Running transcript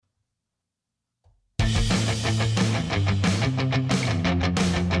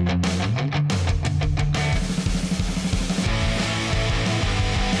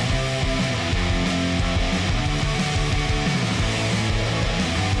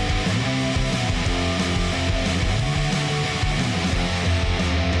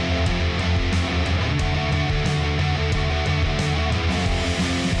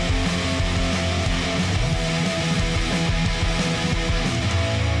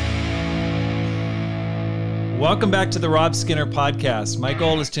Welcome back to the Rob Skinner Podcast. My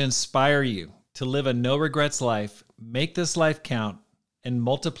goal is to inspire you to live a no-regrets life, make this life count, and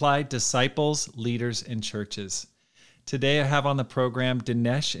multiply disciples, leaders, and churches. Today I have on the program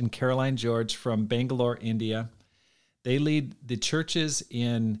Dinesh and Caroline George from Bangalore, India. They lead the churches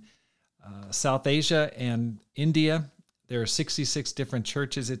in South Asia and India. There are 66 different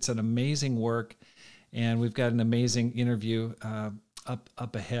churches. It's an amazing work, and we've got an amazing interview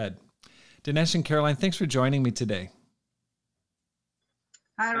up ahead. Dinesh and Caroline, thanks for joining me today.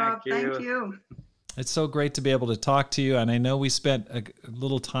 Hi, Rob. Thank you. It's so great to be able to talk to you. And I know we spent a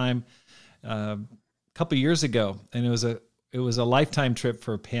little time a couple years ago, and it was a lifetime trip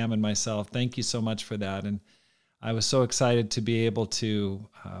for Pam and myself. Thank you so much for that. And I was so excited to be able to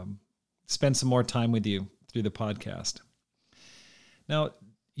spend some more time with you through the podcast. Now,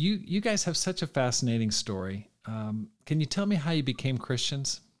 you guys have such a fascinating story. Can you tell me how you became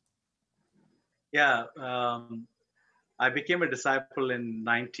Christians? Yeah, I became a disciple in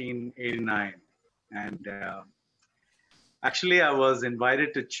 1989. And actually, I was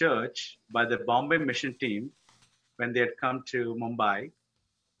invited to church by the Bombay mission team when they had come to Mumbai.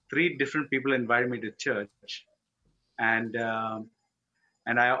 3 different people invited me to church. And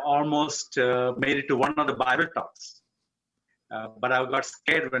I almost made it to one of the Bible talks. But I got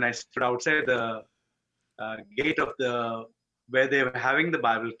scared when I stood outside the gate of where they were having the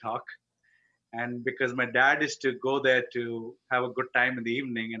Bible talk. And because my dad is to go there to have a good time in the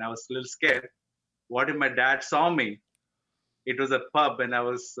evening, and I was a little scared. What if my dad saw me? It was a pub, and I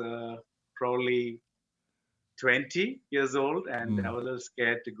was probably 20 years old, and I was a little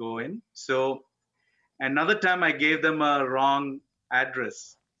scared to go in. So another time I gave them a wrong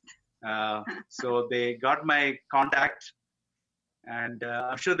address. So they got my contact, and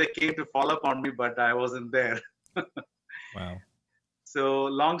I'm sure they came to follow up on me, but I wasn't there. Wow. So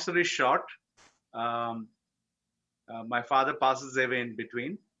long story short, my father passes away in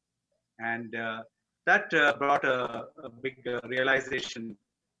between, and that brought a big realization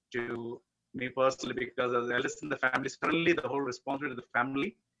to me personally, because as the eldest in the family, suddenly the whole responsibility of the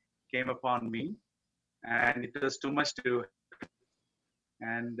family came upon me, and it was too much to.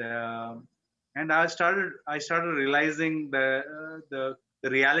 And I started realizing the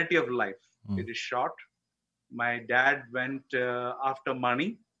reality of life. It is short. My dad went after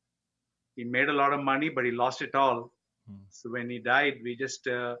money. He made a lot of money, but he lost it all. So when he died, he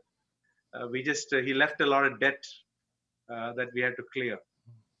left a lot of debt that we had to clear.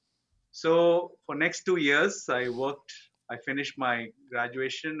 So for next 2 years, I finished my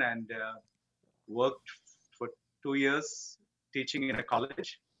graduation and worked for 2 years teaching in a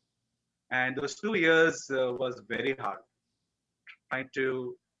college. And those 2 years was very hard, trying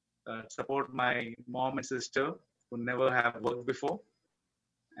to support my mom and sister who never have worked before.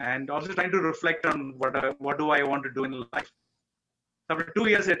 And also trying to reflect on what do I want to do in life. After 2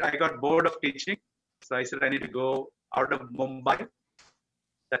 years, I got bored of teaching. So I said I need to go out of Mumbai.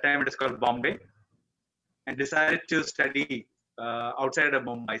 That time it is called Bombay. And decided to study outside of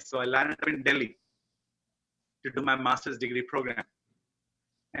Mumbai. So I landed up in Delhi to do my master's degree program.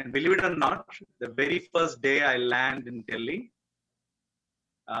 And believe it or not, the very first day I land in Delhi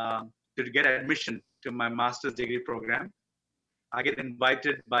to get admission to my master's degree program, I get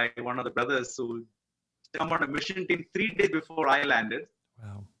invited by one of the brothers who come on a mission team 3 days before I landed.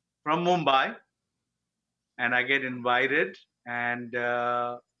 Wow. From Mumbai. And I get invited, and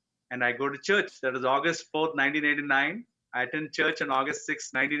I go to church. That was August 4th, 1989. I attend church on August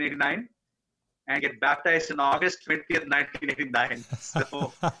 6th, 1989, and get baptized on August 20th, 1989.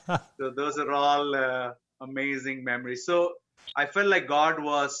 So those are all amazing memories. So I felt like God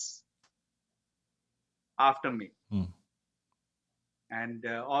was after me. And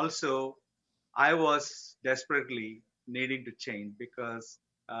also, I was desperately needing to change, because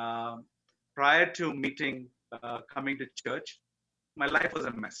prior to coming to church, my life was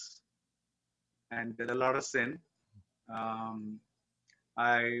a mess. And a lot of sin.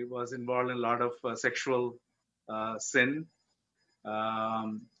 I was involved in a lot of sexual sin.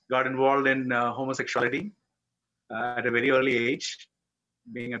 Got involved in homosexuality at a very early age,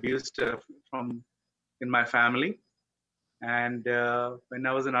 being abused in my family. And when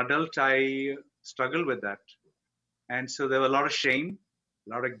I was an adult, I struggled with that. And so there was a lot of shame, a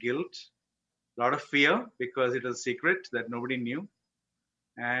lot of guilt, a lot of fear, because it was a secret that nobody knew.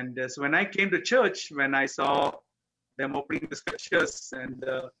 And so when I came to church, when I saw them opening the scriptures and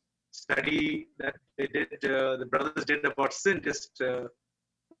the study that they did, the brothers did about sin, just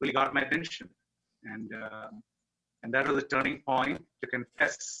really got my attention. And that was a turning point to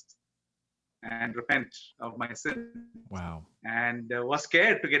confess and repent of my sin. Wow. And was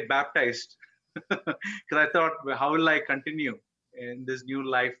scared to get baptized Because I thought, well, how will I continue in this new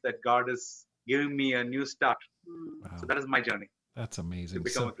life that God is giving me a new start? Wow. So that is my journey That's amazing. to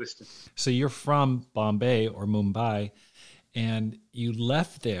become a Christian. So you're from Bombay or Mumbai, and you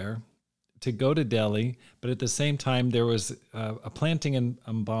left there to go to Delhi, but at the same time there was a planting in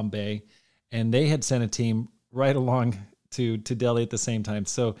Bombay, and they had sent a team right along to Delhi at the same time.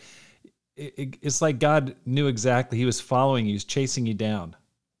 So it's like God knew exactly. He was following you. He was chasing you down.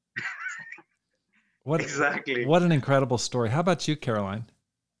 Exactly. What an incredible story. How about you, Caroline?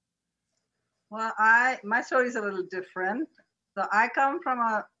 Well, my story is a little different. So I come from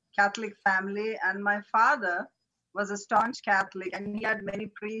a Catholic family, and my father was a staunch Catholic, and he had many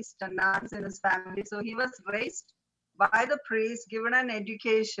priests and nuns in his family. So he was raised by the priest, given an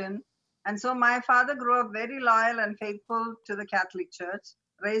education. And so my father grew up very loyal and faithful to the Catholic Church,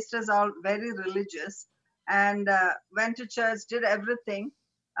 raised us all very religious, and went to church, did everything.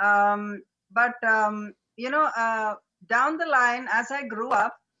 But down the line, as I grew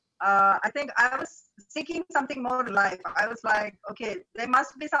up, I think I was seeking something more in life. I was like, okay, there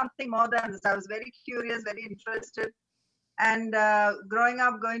must be something more than this. I was very curious, very interested. And growing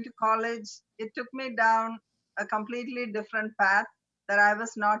up, going to college, it took me down a completely different path that I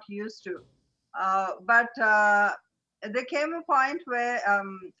was not used to. But there came a point where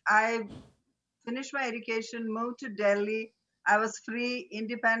I finished my education, moved to Delhi. I was free,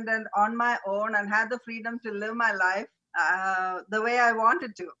 independent, on my own, and had the freedom to live my life the way I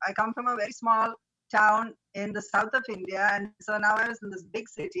wanted to. I come from a very small town in the south of India, and so now I was in this big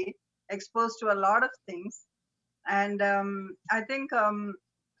city, exposed to a lot of things. And I think I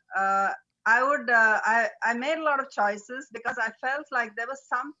made a lot of choices because I felt like there was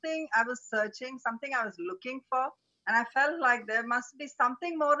something I was searching, something I was looking for, and I felt like there must be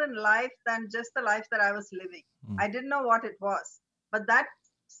something more in life than just the life that I was living. I didn't know what it was, but that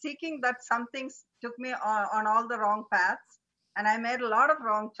seeking that something took me on all the wrong paths, and I made a lot of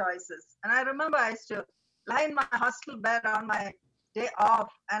wrong choices. And I remember I used to lie in my hostel bed on my day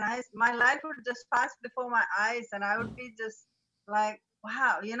off, and my life would just pass before my eyes, and I would be just like,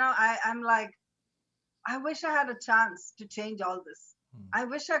 wow, I'm like, I wish I had a chance to change all this. I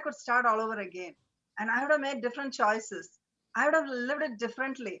wish I could start all over again. And I would have made different choices. I would have lived it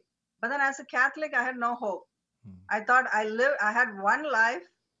differently. But then as a Catholic, I had no hope. I thought I had one life.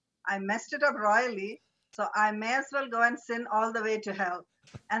 I messed it up royally. So I may as well go and sin all the way to hell.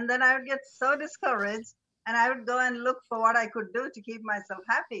 And then I would get so discouraged, and I would go and look for what I could do to keep myself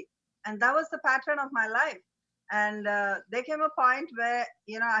happy. And that was the pattern of my life. And there came a point where,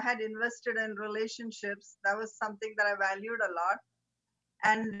 I had invested in relationships. That was something that I valued a lot.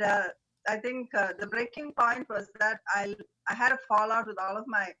 And I think the breaking point was that I had a fallout with all of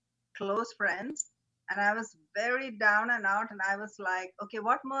my close friends, and I was very down and out. And I was like, okay,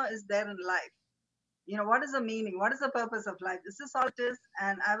 what more is there in life? What is the meaning? What is the purpose of life? This is all it is.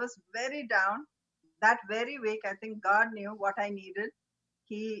 And I was very down. That very week, I think God knew what I needed.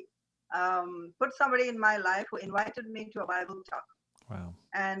 He put somebody in my life who invited me to a Bible talk. Wow.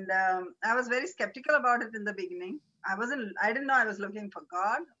 And I was very skeptical about it in the beginning. I didn't know I was looking for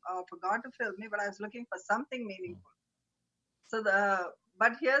God or for God to fill me, but I was looking for something meaningful.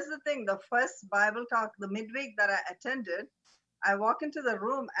 But here's the thing, the first Bible talk, the midweek that I attended, I walk into the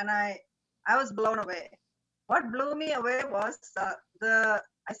room and I was blown away. What blew me away was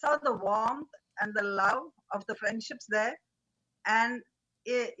I saw the warmth and the love of the friendships there. And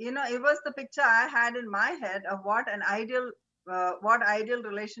it was the picture I had in my head of what ideal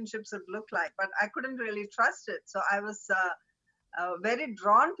relationships would look like, but I couldn't really trust it. So I was very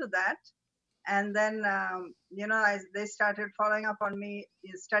drawn to that. And then, they started following up on me,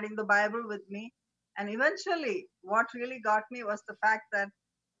 studying the Bible with me. And eventually, what really got me was the fact that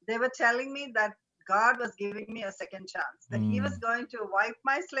they were telling me that God was giving me a second chance, that He was going to wipe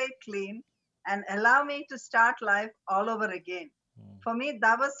my slate clean and allow me to start life all over again. For me,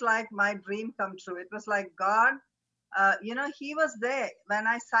 that was like my dream come true. It was like God, He was there when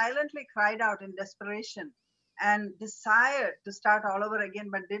I silently cried out in desperation and desired to start all over again,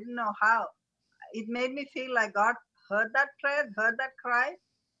 but didn't know how. It made me feel like God heard that prayer, heard that cry.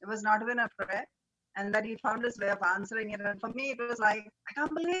 It was not even a prayer, and that He found His way of answering it. And for me, it was like, I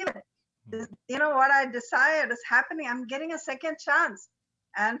can't believe it. What I desired is happening. I'm getting a second chance.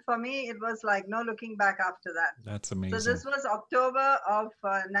 And for me, it was like no looking back after that. That's amazing. So this was October of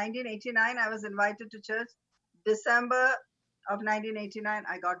 1989. I was invited to church. December of 1989,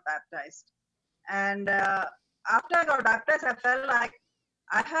 I got baptized. And after I got baptized, I felt like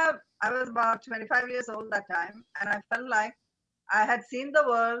I was about 25 years old that time. And I felt like I had seen the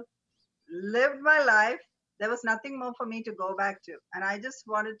world, lived my life. there was nothing more for me to go back to. And I just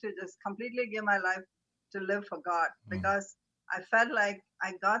wanted to just completely give my life to live for God, because I felt like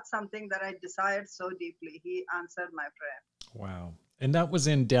I got something that I desired so deeply. He answered my prayer. Wow. And that was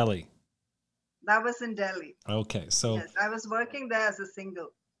in Delhi. That was in Delhi. Okay. So yes, I was working there as a single.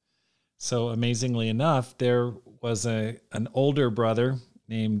 So amazingly enough, there was an older brother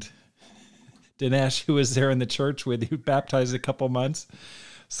named Dinesh who was there in the church with you, baptized a couple months.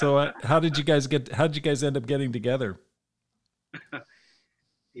 So how did you guys end up getting together?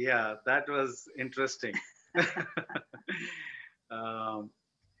 Yeah, that was interesting.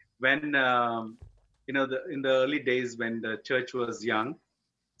 When in the early days when the church was young,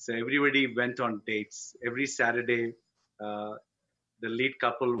 so everybody went on dates. Every Saturday, the lead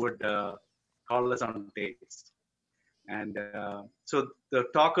couple would call us on dates, and so the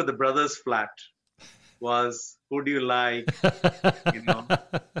talk of the brothers' flat was, "Who do you like?" you know,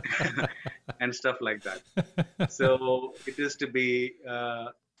 and stuff like that. So it is to be,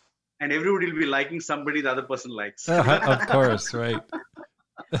 and everybody will be liking somebody the other person likes. Of course, right.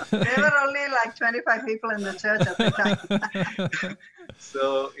 There were only like 25 people in the church at the time.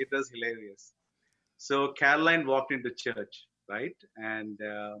 So it was hilarious. So Caroline walked into church, right? And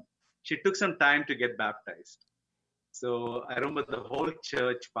she took some time to get baptized. So I remember the whole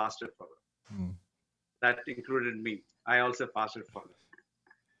church pastored for her. That included me. I also pastored for her.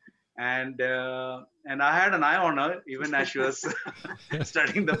 And I had an eye on her even as she was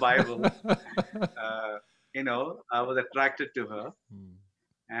studying the Bible. I was attracted to her.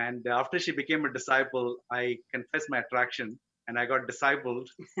 And after she became a disciple, I confessed my attraction, and I got discipled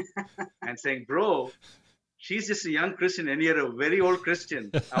and saying, "Bro, she's just a young Christian and you're a very old Christian.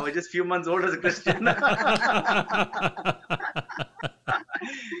 I was just a few months old as a Christian."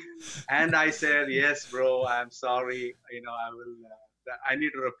 And I said, "Yes, bro, I'm sorry. I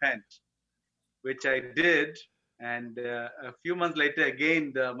need to repent," which I did. And a few months later,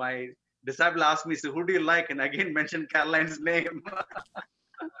 again, my disciple asked me, "So who do you like?" And again mentioned Caroline's name.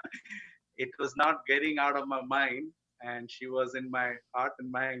 It was not getting out of my mind, and she was in my heart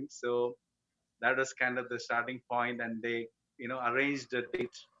and mind. So that was kind of the starting point, and they, arranged a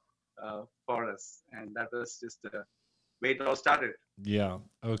date for us, and that was just the way it all started. Yeah.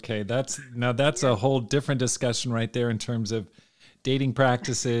 Okay. That's a whole different discussion right there in terms of dating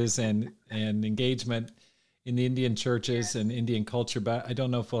practices and engagement in the Indian churches and Indian culture. But I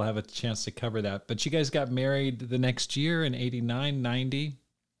don't know if we'll have a chance to cover that. But you guys got married the next year in 89, 90?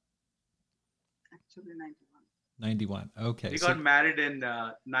 Actually, 91. 91. Okay. We got married in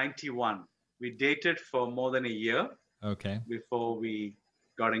 91. We dated for more than a year. Okay. Before we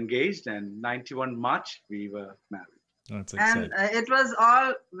got engaged, and 91 March we were married. That's exciting. And it was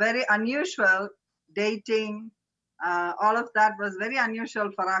all very unusual. Dating, all of that was very unusual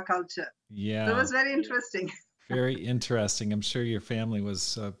for our culture. Yeah. So it was very interesting. Very interesting. I'm sure your family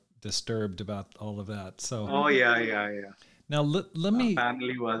was disturbed about all of that. So. Oh yeah. Now let me. Our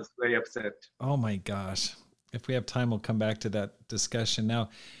family was very upset. Oh my gosh! If we have time, we'll come back to that discussion. Now,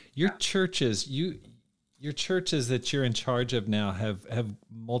 your churches, your churches that you're in charge of now have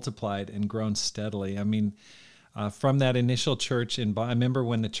multiplied and grown steadily. I mean, from that initial church I remember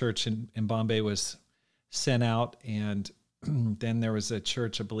when the church in Bombay was sent out, and then there was a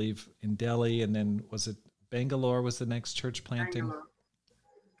church, I believe, in Delhi, and then was it Bangalore was the next church planting? Bangalore.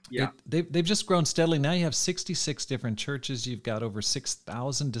 Yeah. They've just grown steadily. Now you have 66 different churches. You've got over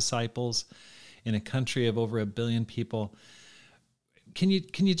 6,000 disciples in a country of over 1 billion people. Can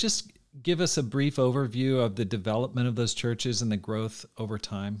you just give us a brief overview of the development of those churches and the growth over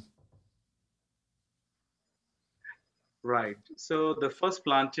time? Right. So the first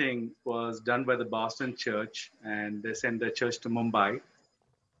planting was done by the Boston Church, and they sent the church to Mumbai,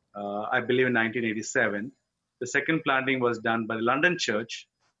 I believe in 1987. The second planting was done by the London Church,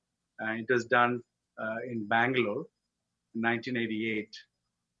 and it was done in Bangalore in 1988.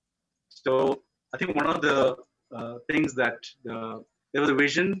 So I think one of the things that there was a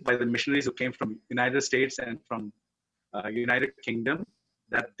vision by the missionaries who came from United States and from United Kingdom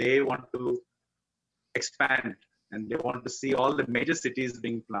that they want to expand and they want to see all the major cities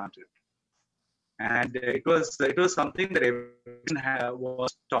being planted. And it was something that everyone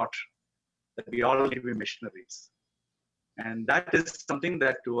was taught, that we all need to be missionaries. And that is something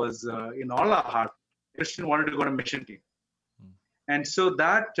that was in all our heart. Christian wanted to go on a mission team. And so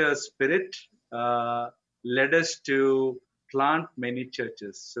that spirit led us to plant many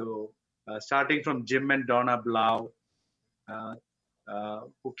churches. So starting from Jim and Donna Blau,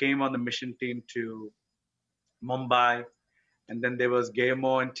 who came on the mission team to Mumbai. And then there was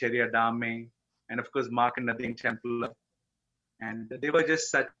Guillermo and Terry Adame, and of course, Mark and Nadine Templer. And they were just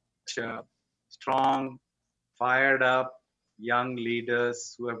such strong fired up young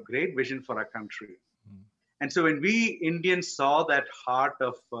leaders who have great vision for our country. And so when we Indians saw that heart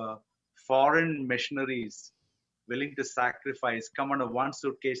of foreign missionaries willing to sacrifice, come on a one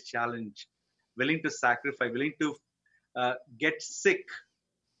suitcase challenge, willing to sacrifice, willing to get sick,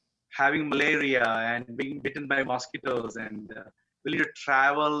 having malaria and being bitten by mosquitoes, and willing to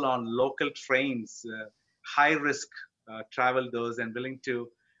travel on local trains, high risk travel those, and willing to,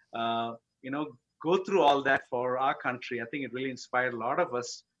 go through all that for our country. I think it really inspired a lot of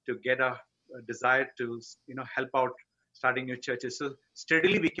us to get a desire to, help out starting new churches. So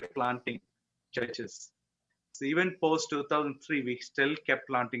steadily we kept planting churches. So even post 2003, we still kept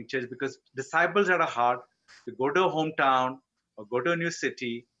planting churches because disciples had a heart to go to a hometown or go to a new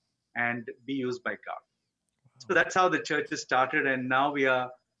city and be used by God. So that's how the church is started. And now we are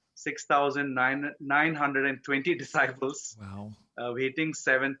 6,920 disciples. Wow. We're hitting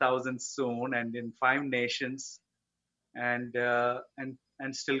 7,000 soon, and in 5 nations, and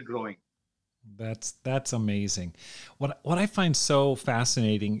still growing. That's amazing. What I find so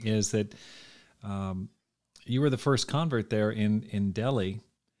fascinating is that you were the first convert there in Delhi,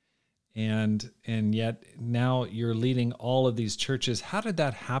 and yet now you're leading all of these churches. How did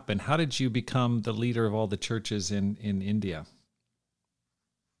that happen? How did you become the leader of all the churches in India?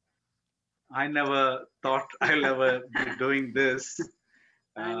 I never thought I'll ever be doing this.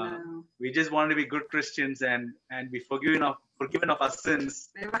 We just wanted to be good Christians and be forgiven of our sins.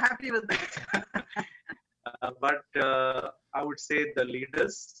 They were happy with that. But I would say the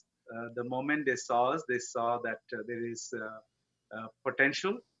leaders, the moment they saw us, they saw that there is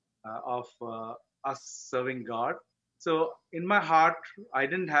potential of us serving God. So in my heart, I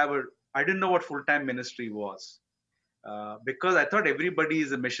didn't know what full-time ministry was. Because I thought everybody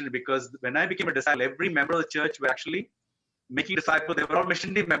is a missionary, because when I became a disciple, every member of the church were actually making disciples. They were all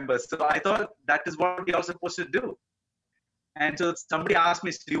missionary members. So I thought that is what we are supposed to do. And so somebody asked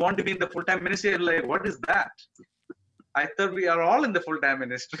me, do you want to be in the full-time ministry? I'm like, what is that? I thought we are all in the full-time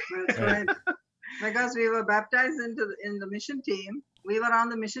ministry. That's right. Because we were baptized in the mission team. We were on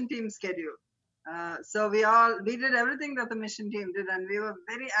the mission team schedule. So we did everything that the mission team did, and we were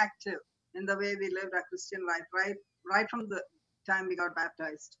very active in the way we lived our Christian life, right from the time we got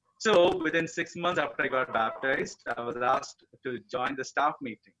baptized. So within 6 months after I got baptized, I was asked to join the staff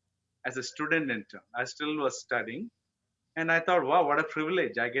meeting as a student intern. I still was studying. And I thought, wow, what a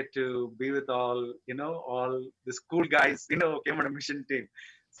privilege. I get to be with all the school guys, came on a mission team.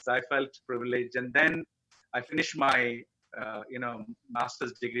 So I felt privileged. And then I finished my,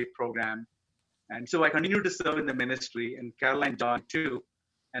 master's degree program. And so I continued to serve in the ministry, and Caroline joined too.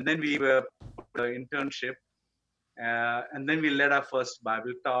 And then we were the internship. And then we led our first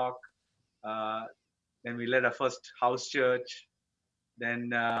Bible talk. Then we led our first house church.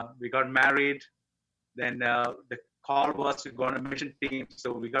 Then we got married. Then the call was to go on a mission team.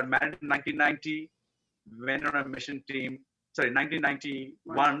 So we got married in 1990, went on a mission team. Sorry,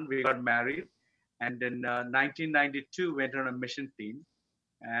 1991, we got married. And in 1992, went on a mission team.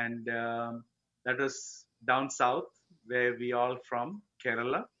 And that was down south, where we all from,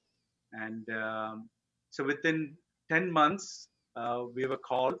 Kerala. And so within 10 months, we were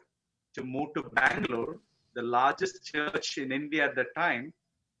called to move to Bangalore, the largest church in India at the time,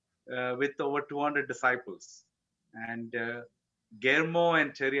 with over 200 disciples. And Guillermo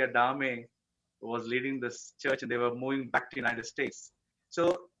and Terry Adame was leading this church, and they were moving back to the United States.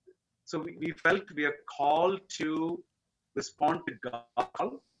 So we felt we are called to respond to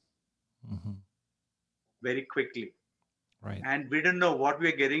God very quickly. Right. And we didn't know what we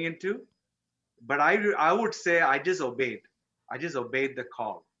were getting into, but I would say I just obeyed. I just obeyed the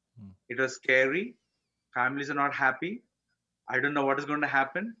call. It was scary. Families are not happy. I don't know what is going to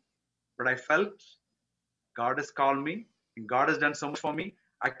happen, but I felt God has called me, and God has done so much for me.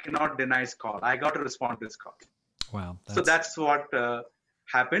 I cannot deny His call. I got to respond to His call. Wow. So that's what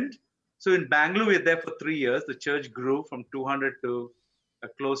happened. So in Bangalore, we were there for 3 years. The church grew from 200 to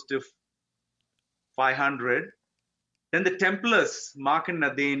close to 500. Then the Templars, Mark and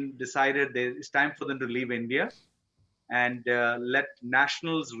Nadine, decided it's time for them to leave India and let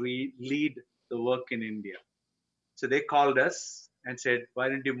nationals lead the work in India. So they called us and said, why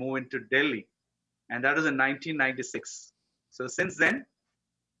don't you move into Delhi? And that was in 1996. So since then,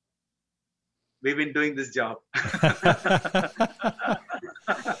 we've been doing this job.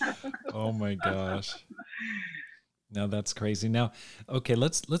 Oh my gosh. No, that's crazy. Now, okay,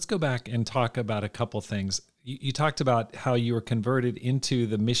 let's go back and talk about a couple things. You talked about how you were converted into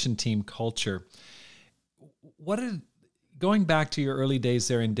the mission team culture. Going back to your early days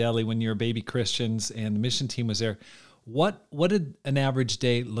there in Delhi when you were baby Christians and the mission team was there, What did an average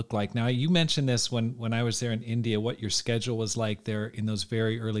day look like? Now, you mentioned this when I was there in India, what your schedule was like there in those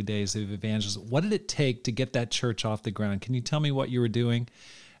very early days of evangelism. What did it take to get that church off the ground? Can you tell me what you were doing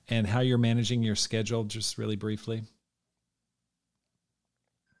and how you're managing your schedule, just really briefly?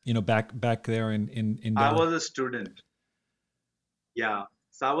 Back there in Delhi. I was a student. Yeah.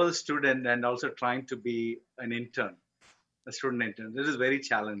 So I was a student and also trying to be an intern, a student intern. This is very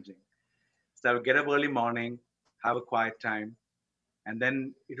challenging. So I would get up early morning, have a quiet time, and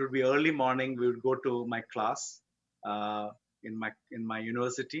then it would be early morning. We would go to my class in my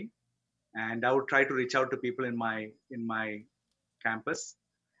university, and I would try to reach out to people in my campus,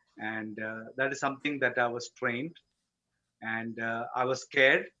 and that is something that I was trained, and I was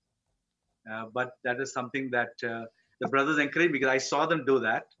scared, but that is something that the brothers encouraged because I saw them do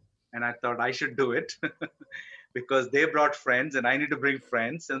that, and I thought I should do it because they brought friends, and I need to bring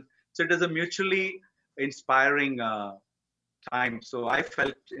friends, and so it is a mutually inspiring time. So I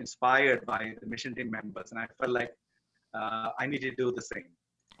felt inspired by the mission team members, and I felt like I need to do the same.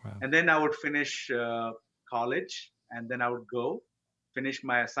 Wow. And then I would finish college, and then I would go finish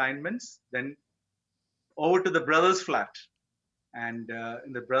my assignments, then over to the brothers' flat. And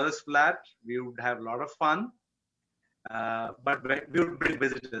in the brothers' flat, we would have a lot of fun, but we would bring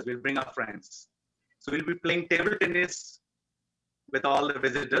visitors, we'll bring our friends. So we'll be playing table tennis with all the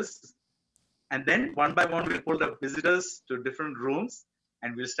visitors. And then one by one, we'll pull the visitors to different rooms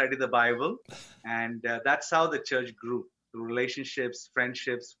and we'll study the Bible. And that's how the church grew, through relationships,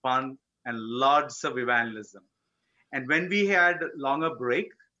 friendships, fun, and lots of evangelism. And when we had longer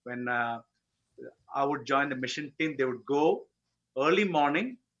break, when I would join the mission team, they would go early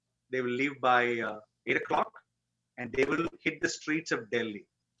morning, they will leave by 8 o'clock, and they will hit the streets of Delhi.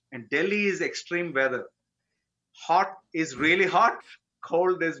 And Delhi is extreme weather. Hot is really hot,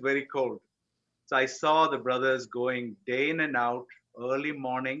 cold is very cold. So I saw the brothers going day in and out, early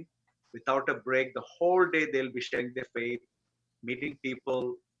morning, without a break. The whole day they'll be sharing their faith, meeting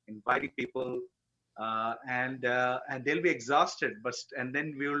people, inviting people, and they'll be exhausted. And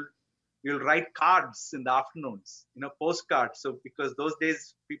then we'll write cards in the afternoons, postcards. So because those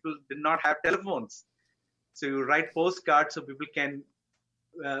days people did not have telephones, so you write postcards so people can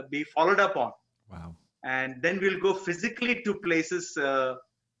be followed up on. Wow. And then we'll go physically to places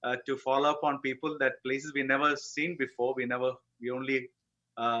to follow up on people, that places we never seen before. We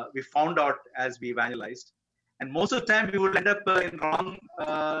found out as we evangelized. And most of the time we would end up in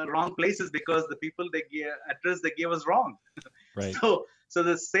wrong places because the people address they gave us wrong. Right. So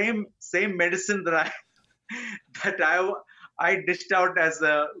the same medicine that I dished out as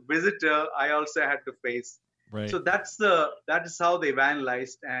a visitor, I also had to face. Right. So that is how they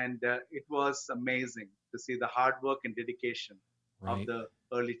evangelized, and it was amazing to see the hard work and dedication of the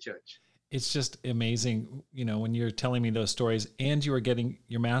early church. It's just amazing, when you're telling me those stories, and you were getting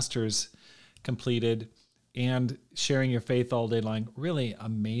your master's completed and sharing your faith all day long. Really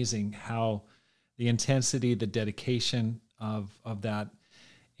amazing how the intensity, the dedication of that.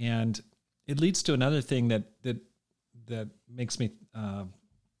 And it leads to another thing that makes me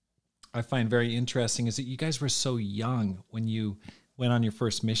I find very interesting, is that you guys were so young when you went on your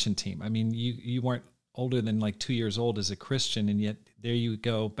first mission team. I mean, you weren't older than like 2 years old as a Christian, and yet there you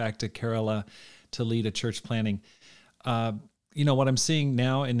go back to Kerala to lead a church planting. What I'm seeing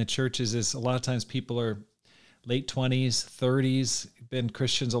now in the churches is a lot of times people are late 20s, 30s, been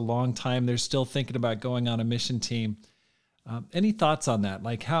Christians a long time. They're still thinking about going on a mission team. Any thoughts on that?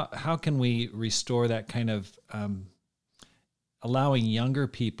 Like how can we restore that kind of allowing younger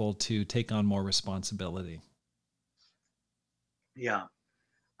people to take on more responsibility? Yeah,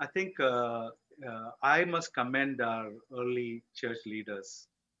 I think I must commend our early church leaders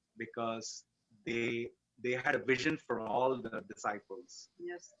because they had a vision for all the disciples.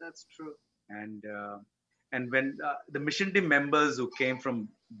 Yes, that's true. And when the mission team members who came from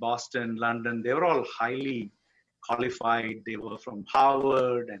Boston, London, they were all highly qualified. They were from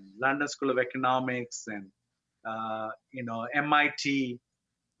Harvard and London School of Economics and MIT,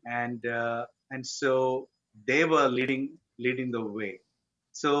 and so they were leading the way.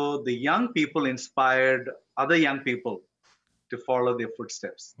 So the young people inspired other young people to follow their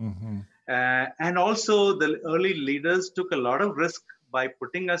footsteps. Mm-hmm. And also the early leaders took a lot of risk by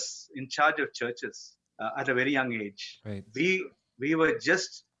putting us in charge of churches at a very young age. Right. We were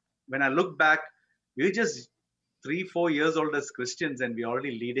just, when I look back, we were just 3-4 years old as Christians, and we're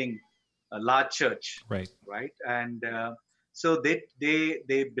already leading a large church. Right. And so they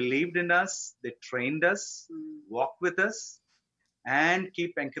believed in us, they trained us, walked with us, and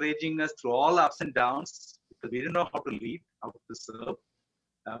keep encouraging us through all ups and downs, because we didn't know how to lead, how to serve.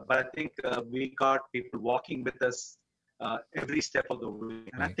 But I think we got people walking with us every step of the way.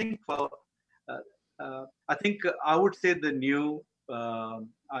 And Right. I think I would say the new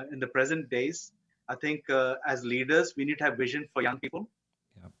in the present days. I think as leaders, we need to have vision for young people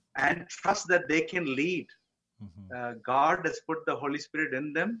Yep. and trust that they can lead. Hmm. God has put the Holy Spirit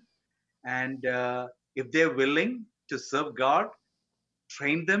in them, and if they're willing to serve God,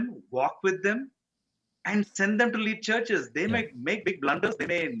 train them, walk with them, and send them to lead churches. They Yeah. may make big blunders. They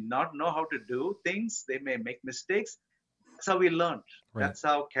may not know how to do things. They may make mistakes. That's how we learned. Right. That's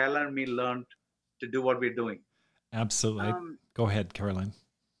how Caroline and me learned to do what we're doing. Absolutely. Um, Go ahead, Caroline.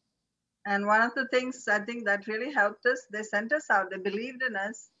 and one of the things I think that really helped us, they sent us out. They believed in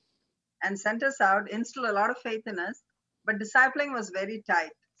us and sent us out, instilled a lot of faith in us. But discipling was very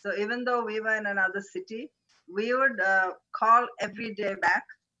tight. So even though we were in another city, we would call every day back.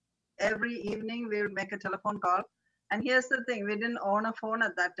 Every evening, we would make a telephone call. And here's the thing, we didn't own a phone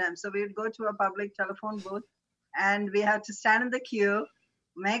at that time. So we would go to a public telephone booth and we had to stand in the queue,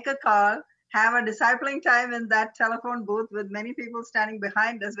 make a call, have a discipling time in that telephone booth with many people standing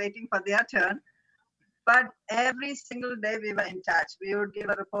behind us waiting for their turn. But every single day we were in touch. We would give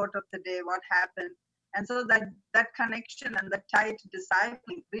a report of the day, what happened. And so that connection and the tight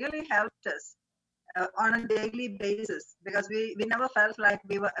discipling really helped us on a daily basis because we never felt like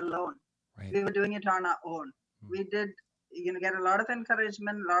we were alone. Right. We were doing it on our own. Mm. We did get a lot of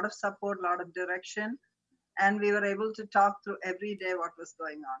encouragement, a lot of support, a lot of direction, and we were able to talk through every day what was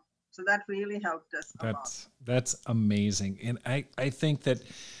going on. So that really helped us a lot. That's amazing. And I think that,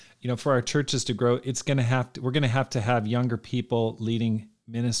 for our churches to grow, we're going to have younger people leading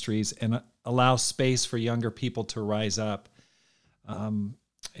ministries and allow space for younger people to rise up.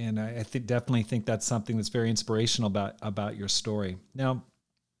 And I definitely think that's something that's very inspirational about your story. Now,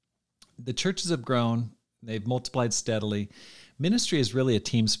 the churches have grown, they've multiplied steadily. Ministry is really a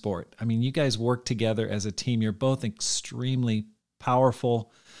team sport. I mean, you guys work together as a team. You're both extremely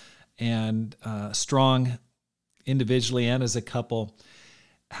powerful and strong individually and as a couple.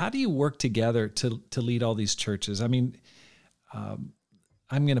 How do you work together to lead all these churches? I mean, I'm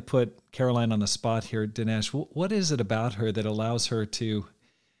going to put Caroline on the spot here. Dinesh, what is it about her that allows her to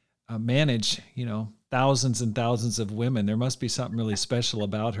manage, thousands and thousands of women? There must be something really special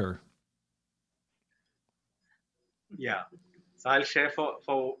about her. Yeah. So I'll share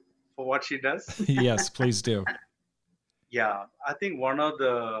for what she does. Yes, please do. Yeah. I think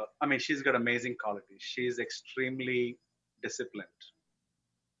she's got amazing qualities. She's extremely disciplined,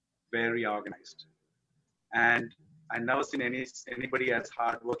 very organized. And I've never seen anybody as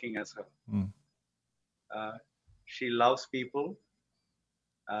hardworking as her. Mm. She loves people.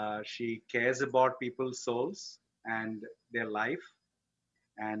 She cares about people's souls and their life.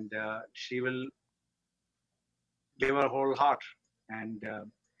 And she will give her whole heart.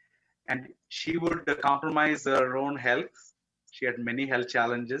 And she would compromise her own health. She had many health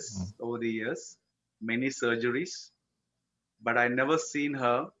challenges over the years, many surgeries. But I never seen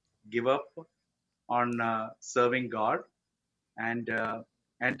her give up on serving God, and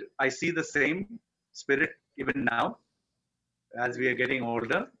I see the same spirit even now as we are getting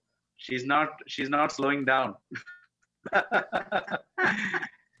older. She's not slowing down.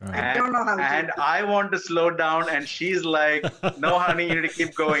 I don't know how to. And I want to slow down, and she's like, "No, honey, you need to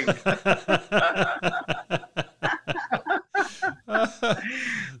keep going."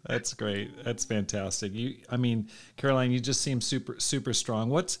 That's great. That's fantastic. Caroline, you just seem super, super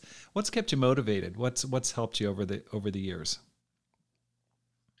strong. What's kept you motivated? What's helped you over the years?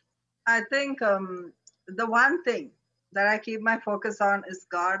 I think the one thing that I keep my focus on is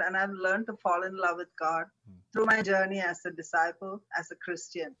God, and I've learned to fall in love with God through my journey as a disciple, as a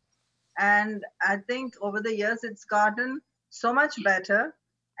Christian. And I think over the years it's gotten so much better,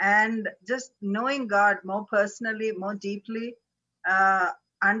 and just knowing God more personally, more deeply,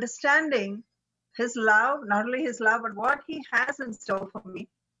 understanding His love, not only His love, but what He has in store for me.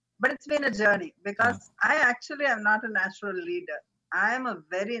 But it's been a journey because I actually am not a natural leader. I am a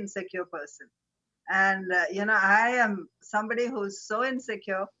very insecure person. And, I am somebody who's so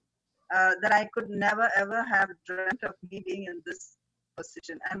insecure that I could never, ever have dreamt of me being in this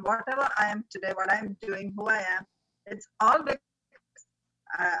position. And whatever I am today, what I'm doing, who I am, it's all because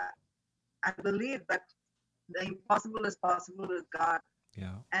I believe that the impossible is possible with God.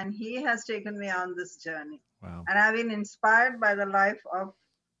 Yeah. And He has taken me on this journey. Wow. And I've been inspired by the life of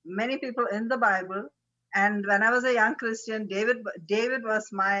many people in the Bible. And when I was a young Christian, David was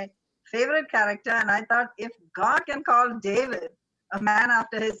my favorite character. And I thought, if God can call David a man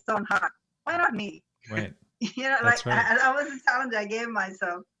after His own heart, why not me? Right. Right. That was a challenge I gave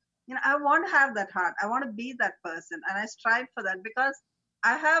myself. I want to have that heart. I want to be that person. And I strive for that because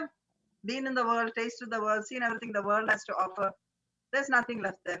I have been in the world, tasted the world, seen everything the world has to offer. There's nothing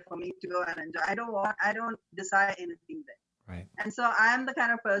left there for me to go and enjoy. I don't desire anything there. Right. And so I am the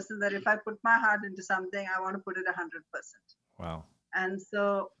kind of person that if I put my heart into something, I want to put it 100%. Wow. And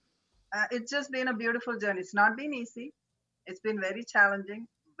so it's just been a beautiful journey. It's not been easy. It's been very challenging,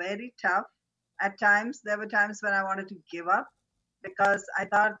 very tough. At times, there were times when I wanted to give up because I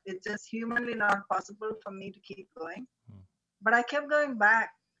thought it's just humanly not possible for me to keep going. But I kept going back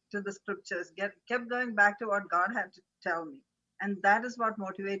to the scriptures, kept going back to what God had to tell me. And that is what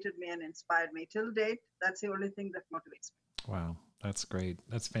motivated me and inspired me. Till date, that's the only thing that motivates me. Wow, that's great.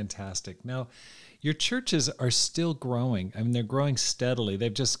 That's fantastic. Now, your churches are still growing. I mean, they're growing steadily.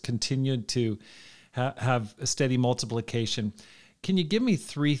 They've just continued to have a steady multiplication. Can you give me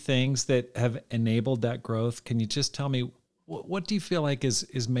 3 things that have enabled that growth? Can you just tell me what do you feel like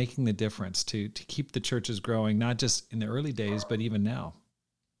is making the difference to keep the churches growing, not just in the early days, but even now?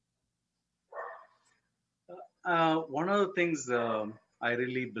 One of the things I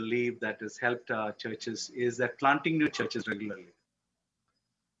really believe that has helped our churches is that planting new churches regularly.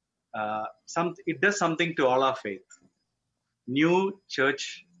 It does something to all our faith. New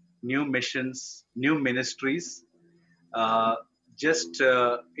church, new missions, new ministries just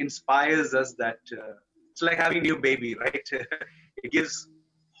inspires us that it's like having a new baby, right? It gives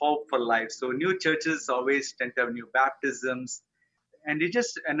hope for life. So new churches always tend to have new baptisms, and it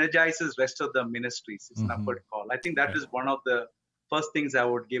just energizes rest of the ministries. It's an upward call. I think that is one of the first things I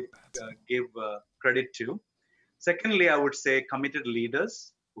would give credit to. Secondly, I would say committed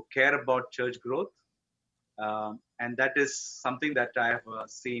leaders who care about church growth. And that is something that I have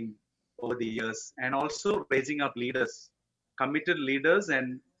seen over the years. And also raising up leaders, committed leaders,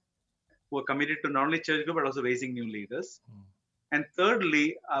 and who are committed to not only church growth, but also raising new leaders. And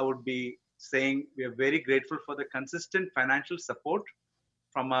thirdly, I would be saying we are very grateful for the consistent financial support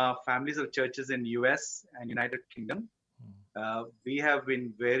from our families of churches in US and United Kingdom. We have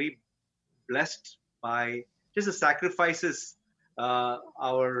been very blessed by just the sacrifices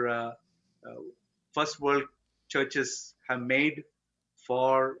our first world churches have made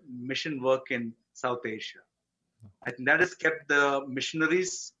for mission work in South Asia. I think that has kept the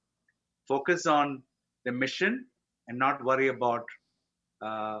missionaries focused on the mission and not worry about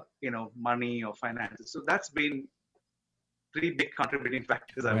money or finances. So that's been 3 big contributing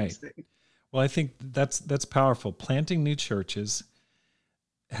factors, I would say. Well, I think that's powerful. Planting new churches,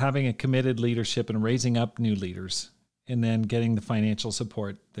 having a committed leadership and raising up new leaders, and then getting the financial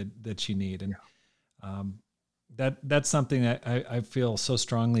support that you need. And that's something that I feel so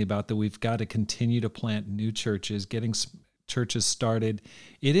strongly about, that we've got to continue to plant new churches, getting churches started.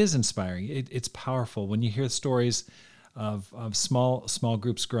 It is inspiring. It's powerful. When you hear stories of small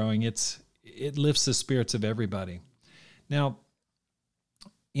groups growing, it lifts the spirits of everybody. Now,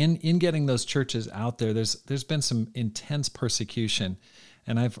 in getting those churches out there, there's been some intense persecution,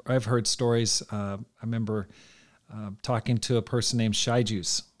 and I've heard stories. I remember talking to a person named Shy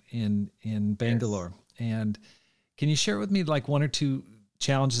Juice in Bangalore, and can you share with me like 1 or 2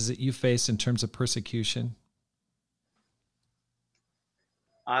 challenges that you faced in terms of persecution?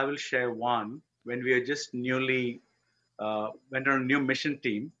 I will share one. When we are just newly went on a new mission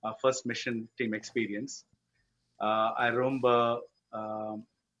team, our first mission team experience, I remember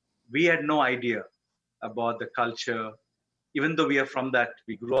we had no idea about the culture, even though we are from that,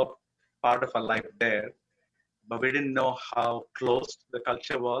 we grew up part of our life there, but we didn't know how closed the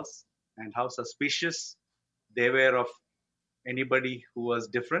culture was and how suspicious they were of anybody who was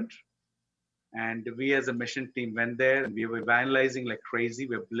different. And we as a mission team went there and we were evangelizing like crazy.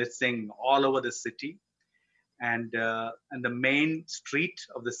 We were blitzing all over the city. And the main street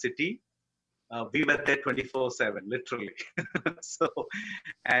of the city, we were there 24/7, literally. So,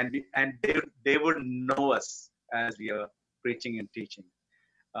 and they would know us as we are preaching and teaching.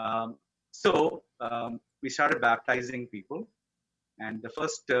 So we started baptizing people. And the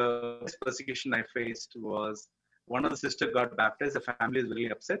first persecution I faced was one of the sisters got baptized. The family is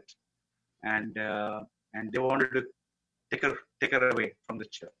really upset, and they wanted to take her away from the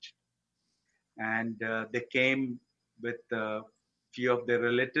church. And they came with a few of their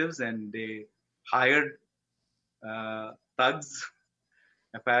relatives, and they hired thugs,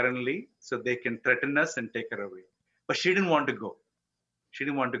 apparently, so they can threaten us and take her away. But she didn't want to go.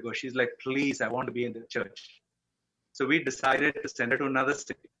 She's like, please, I want to be in the church. So we decided to send her to another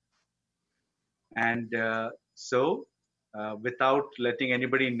city. And so without letting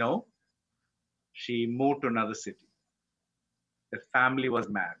anybody know, she moved to another city. The family was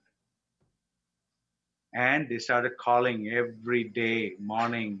mad. And they started calling every day,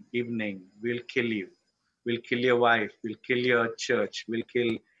 morning, evening, we'll kill you. We'll kill your wife. We'll kill your church. We'll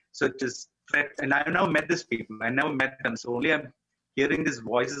kill So it is threat. And I never met these people. I never met them. So only I'm hearing these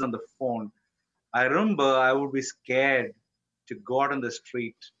voices on the phone. I remember I would be scared to go out on the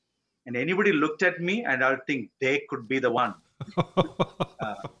street, and anybody looked at me, and I'll think they could be the one.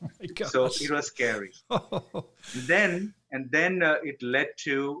 Oh my gosh. So it was scary. And then it led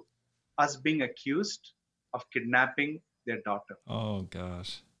to us being accused of kidnapping their daughter. Oh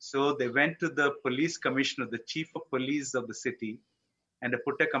gosh. So they went to the police commissioner, the chief of police of the city, and they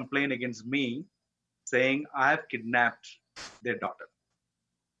put a complaint against me saying I have kidnapped their daughter.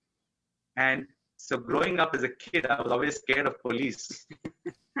 And so growing up as a kid, I was always scared of police.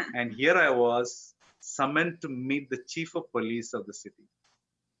 And here I was summoned to meet the chief of police of the city.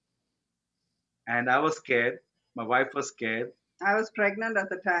 And I was scared. My wife was scared. I was pregnant at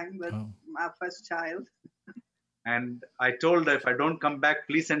the time with our first child. And I told her, if I don't come back,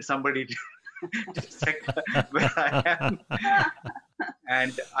 please send somebody to check where I am.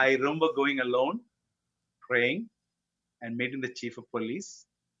 And I remember going alone, praying, and meeting the chief of police.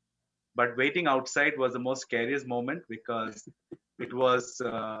 But waiting outside was the most scariest moment because it was,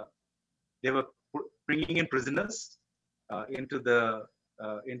 they were bringing in prisoners into the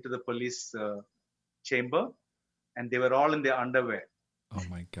police chamber, and they were all in their underwear. Oh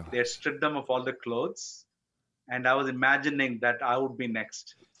my God. They had stripped them of all the clothes, and I was imagining that I would be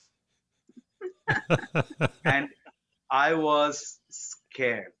next. And I was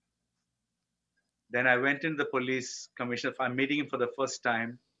scared. Then I went into the police commissioner. I'm meeting him for the first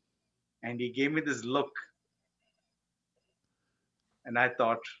time, and he gave me this look. And I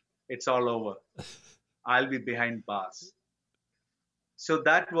thought, it's all over. I'll be behind bars. So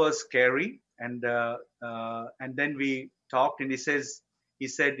that was scary. And then we talked, and he said,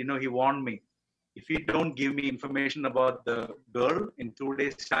 he warned me, if you don't give me information about the girl in 2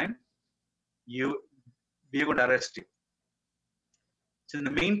 days' time, we're going to arrest you. So in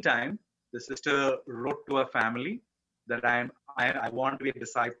the meantime, the sister wrote to her family that I want to be a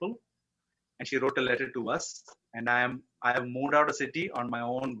disciple, and she wrote a letter to us. And I have moved out of the city on my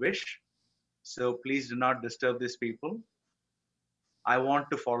own wish. So please do not disturb these people. I want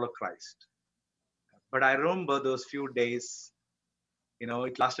to follow Christ. But I remember those few days,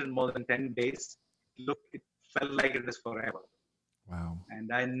 it lasted more than 10 days. It felt like it was forever. Wow.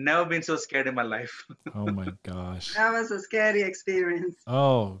 And I've never been so scared in my life. Oh my gosh. That was a scary experience.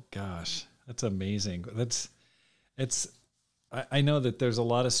 Oh gosh. That's amazing. I know that there's a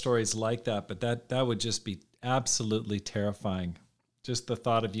lot of stories like that, but that would just be absolutely terrifying. Just the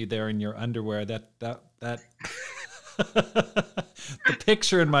thought of you there in your underwear, that the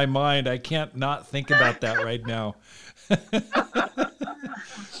picture in my mind, I can't not think about that right now.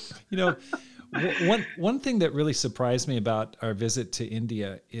 One thing that really surprised me about our visit to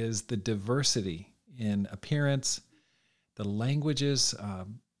India is the diversity in appearance, the languages. I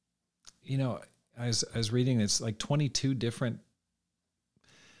was reading, it's like 22 different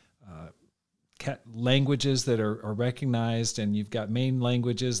languages that are recognized, and you've got main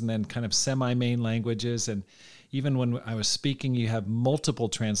languages and then kind of semi-main languages. And even when I was speaking, you have multiple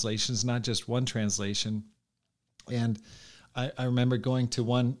translations, not just one translation. And I remember going to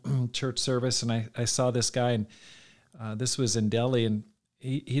one church service, and I saw this guy, and this was in Delhi, and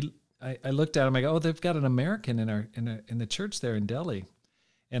I looked at him. I go, "Oh, they've got an American in the church there in Delhi."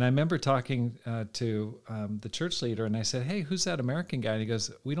 And I remember talking to the church leader, and I said, "Hey, who's that American guy?" And he goes,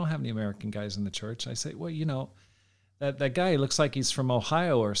 "We don't have any American guys in the church." I say, "Well, that guy looks like he's from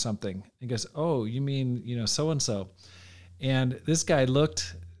Ohio or something." He goes, "Oh, you mean so and so?" And this guy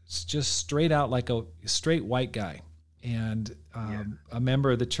looked just straight out like a straight white guy, and a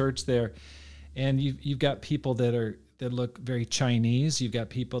member of the church there. And you've got people that look very Chinese. You've got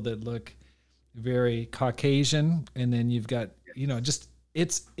people that look very Caucasian, and then you've got just.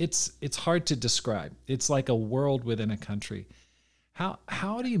 It's hard to describe. It's like a world within a country.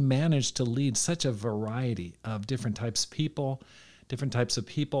 How do you manage to lead such a variety of different types of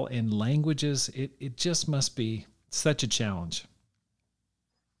people and languages? It just must be such a challenge.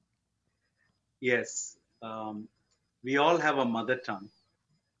 Yes. We all have a mother tongue.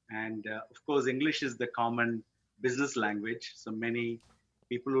 And of course, English is the common business language. So many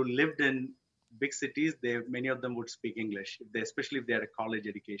people who lived in big cities, many of them would speak English, especially if they had a college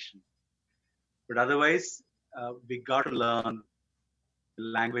education. But otherwise, we got to learn the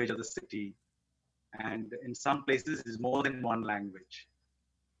language of the city. And in some places, it's more than one language.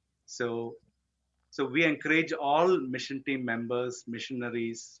 So we encourage all mission team members,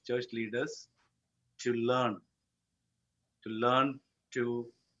 missionaries, church leaders to learn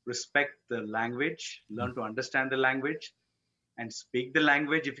to respect the language, learn to understand the language, and speak the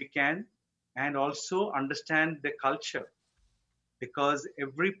language if you can, and also understand the culture. because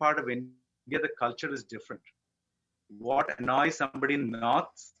every part of India, the culture is different. What annoys somebody in the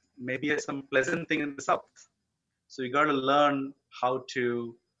north may be some pleasant thing in the south. So you got to learn how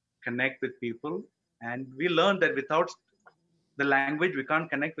to connect with people. And we learned that without the language, we can't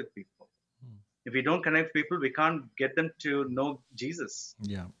connect with people. If we don't connect with people, we can't get them to know Jesus.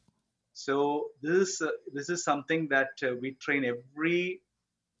 Yeah. So this is something that we train every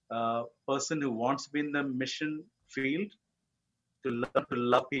person who wants to be in the mission field to learn to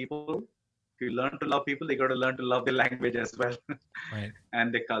love people. If you learn to love people, they got to learn to love the language as well, Right.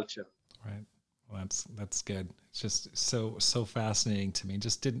 and the culture. Right. Well, that's good. It's just so fascinating to me.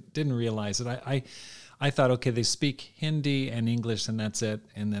 Just didn't realize it. I thought, okay, they speak Hindi and English and that's it.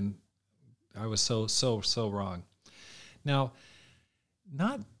 And then I was so wrong. Now,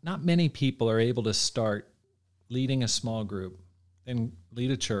 not many people are able to start leading a small group, then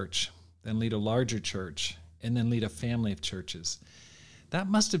lead a church, then lead a larger church, and then lead a family of churches. That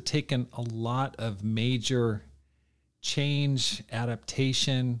must have taken a lot of major change,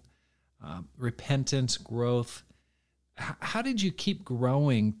 adaptation, repentance, growth. How did you keep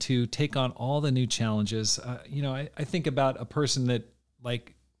growing to take on all the new challenges? I think about a person that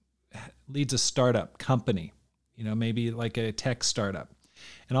like leads a startup company, maybe like a tech startup.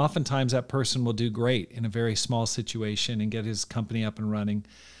 And oftentimes that person will do great in a very small situation and get his company up and running.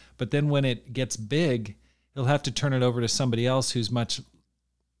 But then when it gets big, he'll have to turn it over to somebody else who's much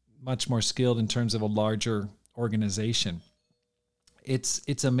more skilled in terms of a larger organization.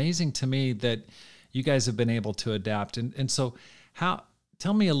 It's amazing to me that you guys have been able to adapt. And so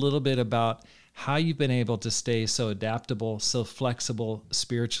tell me a little bit about how you've been able to stay so adaptable, so flexible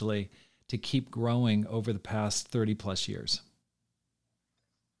spiritually to keep growing over the past 30 plus years.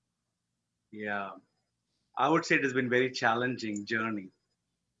 Yeah, I would say it has been very challenging journey.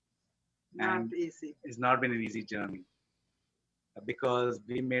 Not easy. It's not been an easy journey because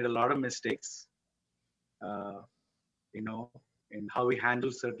we made a lot of mistakes, in how we handle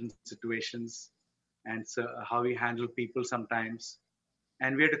certain situations and so how we handle people sometimes.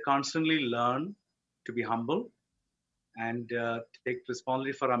 And we had to constantly learn to be humble and take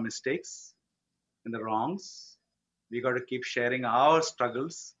responsibility for our mistakes and the wrongs. We got to keep sharing our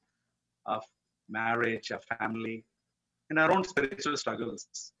struggles of marriage, our family, and our own spiritual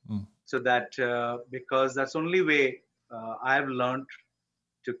struggles. So that because that's the only way I've learned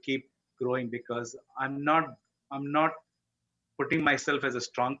to keep growing, because I'm not putting myself as a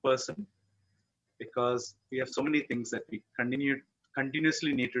strong person, because we have so many things that we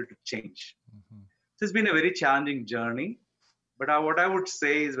continuously needed to change. Mm-hmm. So it's been a very challenging journey. But what I would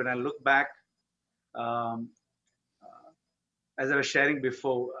say is, when I look back, as I was sharing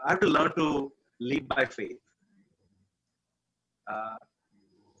before, I have to learn to lead by faith.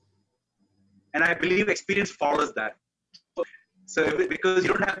 And I believe experience follows that. So because you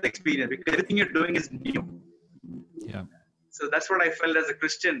don't have the experience, because everything you're doing is new. Yeah. So that's what I felt as a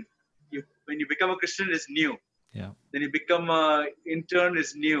Christian. When you become a Christian, it's new. Yeah. Then you become an intern,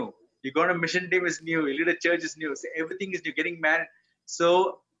 is new. You go on a mission team, is new. You lead a church, is new. So everything is new. Getting married.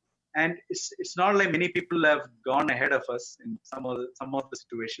 So, and it's not like many people have gone ahead of us in some of the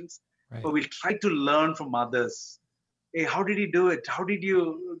situations. Right. But we try to learn from others. Hey, how did you do it? How did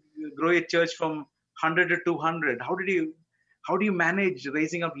you grow a church from 100 to 200? How do you manage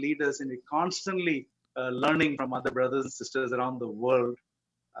raising up leaders? And we're constantly learning from other brothers and sisters around the world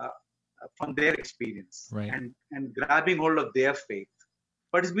from their experience, right, and grabbing hold of their faith.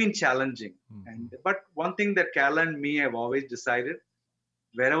 But it's been challenging. But one thing that Caroline and me have always decided: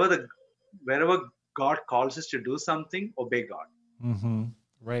 wherever God calls us to do something, obey God. Mm-hmm.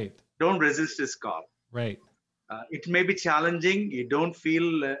 Right. Don't resist His call. Right. It may be challenging. You don't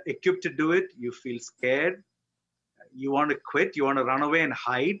feel equipped to do it. You feel scared. You want to quit. You want to run away and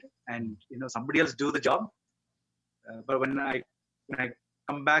hide, and somebody else do the job. But when I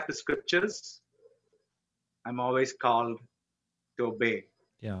come back to scriptures, I'm always called to obey.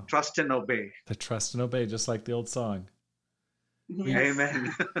 Yeah. Trust and obey. To trust and obey, just like the old song. Yes.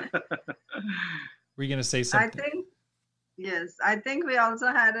 Amen. Were you going to say something? I think we also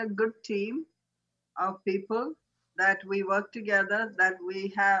had a good team of people that we work together, that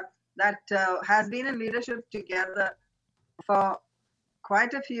we have, that has been in leadership together for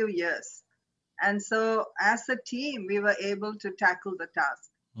quite a few years. And so as a team, we were able to tackle the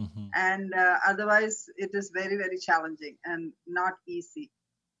task. Mm-hmm. And otherwise, it is very, very challenging and not easy.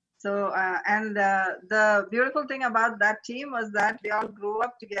 So, the beautiful thing about that team was that we all grew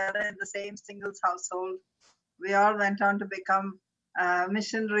up together in the same singles household. We all went on to become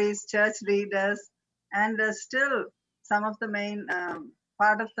missionaries, church leaders, and still some of the main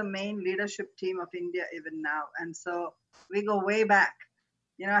part of the main leadership team of India even now. And so we go way back,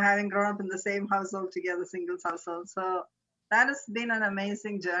 having grown up in the same household together, singles household. So that has been an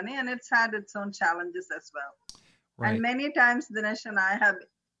amazing journey, and it's had its own challenges as well. Right. And many times Dinesh and I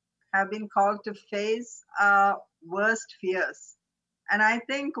have been called to face our worst fears. And I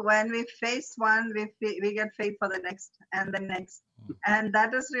think when we face one, we get faith for the next and the next. And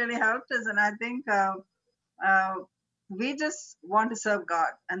that has really helped us. And I think we just want to serve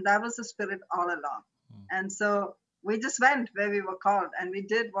God. And that was the spirit all along. And so we just went where we were called, and we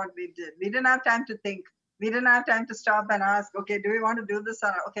did what we did. We didn't have time to think. We didn't have time to stop and ask, okay, do we want to do this?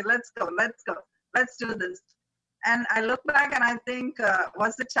 Or, okay, let's go. Let's do this. And I look back and I think,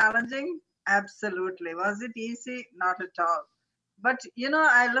 was it challenging? Absolutely. Was it easy? Not at all. But,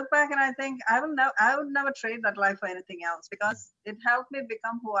 I look back and I think I would never trade that life for anything else, because it helped me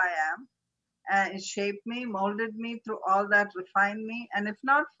become who I am. It shaped me, molded me through all that, refined me. And if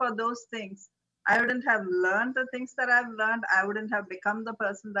not for those things, I wouldn't have learned the things that I've learned. I wouldn't have become the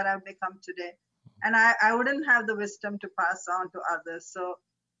person that I've become today. And I wouldn't have the wisdom to pass on to others. So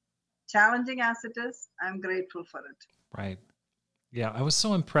challenging as it is, I'm grateful for it. Right. Yeah, I was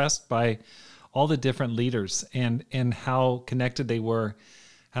so impressed by all the different leaders and how connected they were,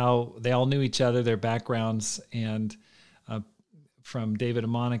 how they all knew each other, their backgrounds, and from David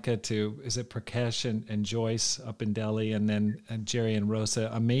and Monica to, is it Prakash and Joyce up in Delhi, and then Jerry and Rosa,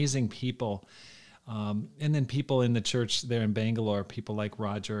 amazing people. And then people in the church there in Bangalore, people like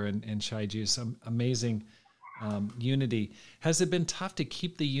Roger and Shaiju, some amazing unity. Has it been tough to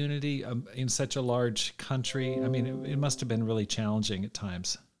keep the unity in such a large country? I mean, it must have been really challenging at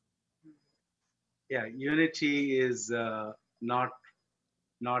times. Yeah, unity is not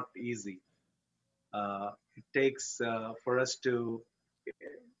easy. It takes for us to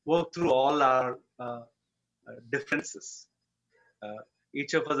work through all our differences.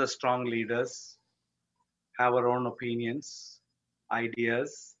 Each of us are strong leaders, have our own opinions,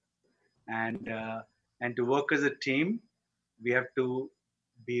 ideas, and to work as a team, we have to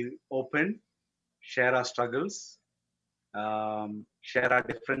be open, share our struggles, share our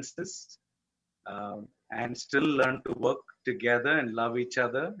differences, and still learn to work together and love each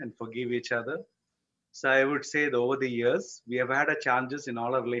other and forgive each other. So I would say that over the years, we have had our challenges in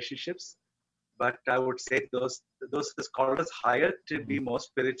all our relationships, but I would say those has called us higher to be more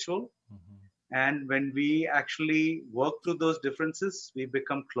spiritual. And when we actually work through those differences, we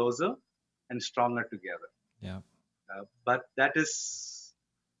become closer and stronger together. Yeah. But that it's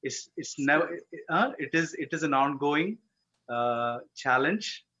never it is an ongoing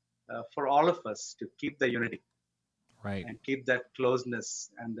challenge for all of us to keep the unity, right, and keep that closeness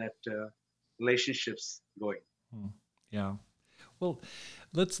and that relationships going. Yeah. Well,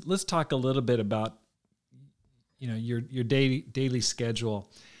 let's talk a little bit about your daily schedule.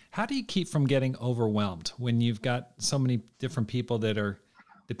 How do you keep from getting overwhelmed when you've got so many different people that are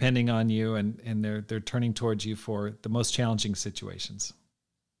depending on you and they're turning towards you for the most challenging situations?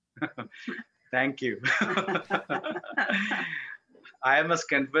 Thank you. I must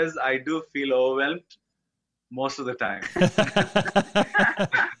confess, I do feel overwhelmed most of the time.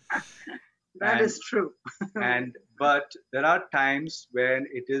 That is true. But there are times when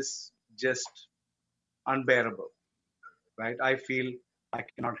it is just unbearable, right? I feel I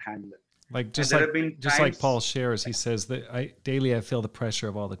cannot handle it. Like like Paul shares, he says that daily I feel the pressure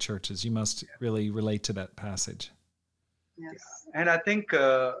of all the churches. You must really relate to that passage. Yes. Yeah. And I think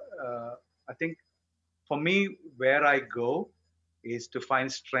for me, where I go is to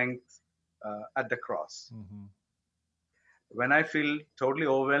find strength at the cross. Mm-hmm. When I feel totally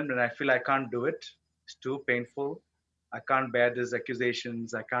overwhelmed and I feel I can't do it, it's too painful. I can't bear these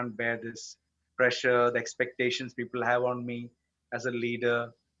accusations. I can't bear this pressure, the expectations people have on me as a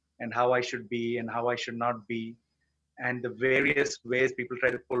leader, and how I should be and how I should not be, and the various ways people try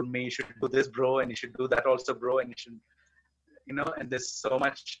to pull me. You should do this, bro, and you should do that also, bro, and you should, and there's so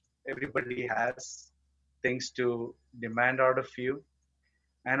much. Everybody has things to demand out of you.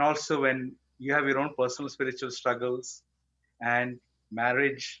 And also when you have your own personal spiritual struggles and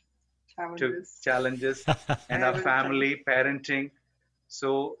marriage challenges and our family, parenting.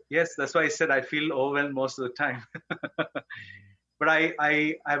 So yes, that's why I said I feel overwhelmed most of the time. But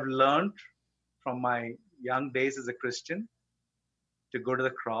I've learned from my young days as a Christian to go to the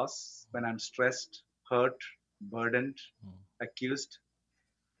cross when I'm stressed, hurt, burdened, accused.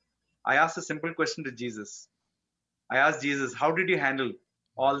 I asked a simple question to Jesus. I asked Jesus, how did you handle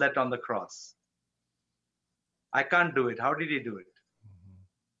all that on the cross? I can't do it. How did you do it?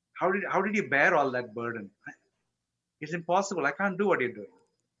 How did you bear all that burden? It's impossible. I can't do what you're doing.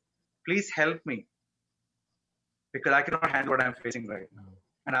 Please help me, because I cannot handle what I'm facing right now.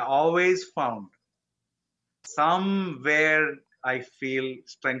 And I always found somewhere I feel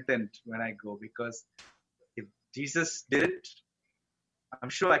strengthened when I go, because if Jesus did it, I'm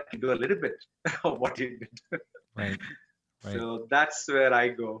sure I can do a little bit of what he did. Right. Right. So that's where I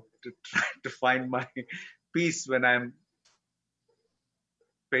go to try to find my peace when I'm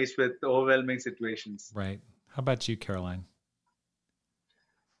faced with overwhelming situations. Right. How about you, Caroline?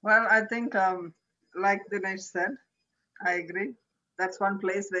 Well, I think, like Dinesh said, I agree. That's one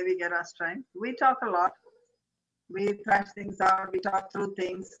place where we get our strength. We talk a lot. We thrash things out. We talk through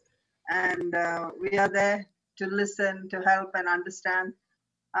things, and we are there to listen, to help, and understand.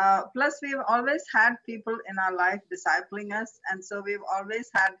 Plus, we've always had people in our life discipling us, and so we've always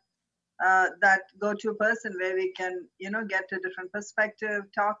had that go-to person where we can, get a different perspective,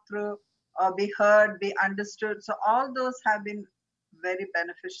 talk through, or be heard, be understood. So all those have been very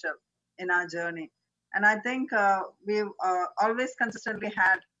beneficial in our journey. And I think we've always consistently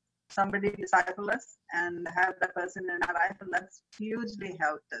had somebody disciple us and have that person in our life, and that's hugely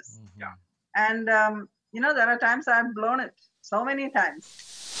helped us. Mm-hmm. Yeah. And there are times I've blown it so many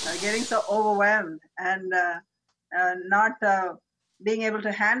times, getting so overwhelmed and not being able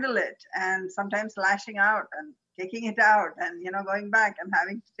to handle it, and sometimes lashing out and taking it out, and going back and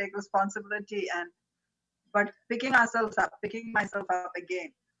having to take responsibility, but picking myself up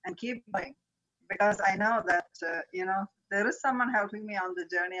again and keep going, because I know that there is someone helping me on the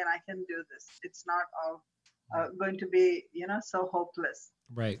journey, and I can do this. It's not all going to be so hopeless.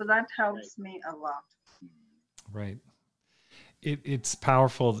 Right. So that helps me a lot. Right. It's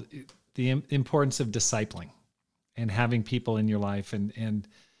powerful, the importance of discipling and having people in your life. And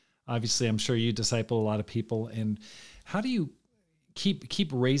obviously, I'm sure you disciple a lot of people. And how do you keep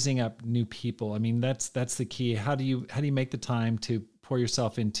raising up new people? I mean, that's the key. How do you make the time to pour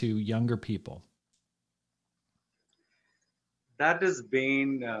yourself into younger people? That has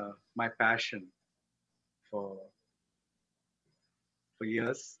been my passion for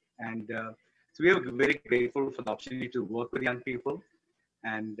years. And so we are very grateful for the opportunity to work with young people.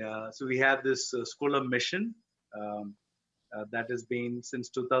 And so we have this School of Mission that has been since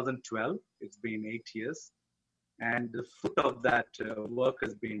 2012. It's been 8 years. And the fruit of that work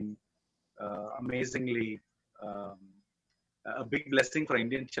has been amazingly a big blessing for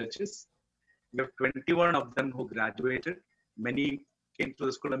Indian churches. We have 21 of them who graduated. Many came to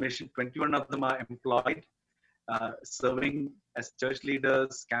the School of Mission. 21 of them are employed, serving as church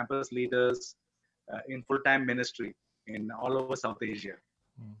leaders, campus leaders in full-time ministry in all over South Asia,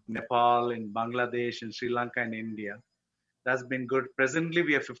 Nepal, in Bangladesh, in Sri Lanka, and India. That's been good. Presently,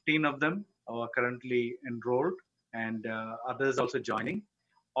 we have 15 of them who are currently enrolled, and others also joining.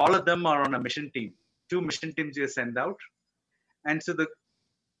 All of them are on a mission team. 2 mission teams we send out. And so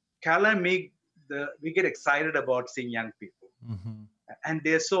Caroline, we get excited about seeing young people. Mm-hmm. And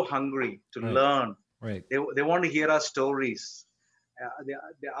they're so hungry to learn. Right. They want to hear our stories.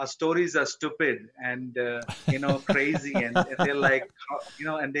 Our stories are stupid and crazy, and they're like,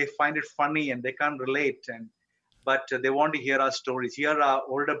 and they find it funny and they can't relate. But they want to hear our stories. Here are our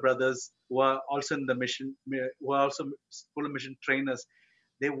older brothers who are also in the mission, who are also School of Mission trainers.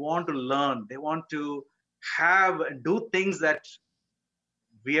 They want to learn. They want to do things that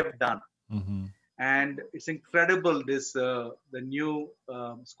we have done. Mm-hmm. And it's incredible, the new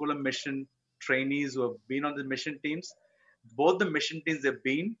School of Mission trainees who have been on the mission teams. Both the mission teams they've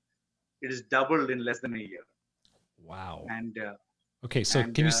been, it is doubled in less than a year. Wow. And okay, so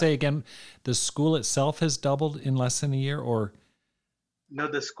can you say again, the school itself has doubled in less than a year, or? No,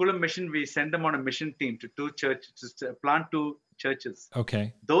 the School of Mission, we send them on a mission team to 2 churches, to plant 2 churches.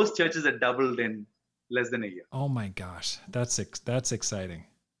 Okay. Those churches are doubled in less than a year. Oh my gosh, that's exciting.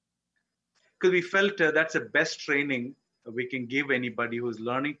 Because we felt that's the best training we can give anybody who's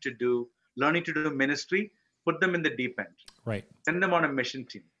learning to do ministry. Put them in the deep end. Right. Send them on a mission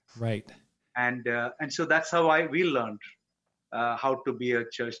team. Right. And so that's how we learned how to be a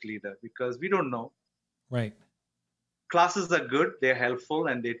church leader, because we don't know. Right. Classes are good, they're helpful,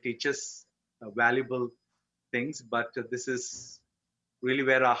 and they teach us valuable things. But this is really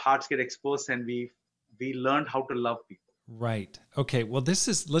where our hearts get exposed, and we learned how to love people. Right. Okay. Well,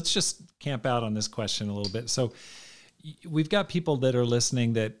 let's just camp out on this question a little bit. So we've got people that are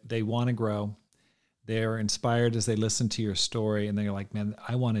listening that they want to grow. They're inspired as they listen to your story, and they're like, man,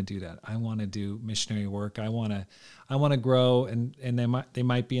 I want to do that. I want to do missionary work. I want to grow. And they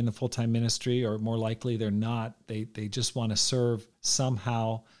might be in the full-time ministry, or more likely they're not. They just want to serve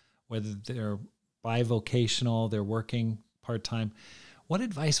somehow, whether they're bivocational, they're working part-time. What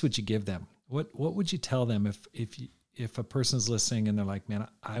advice would you give them? What would you tell them if a person's listening and they're like, man,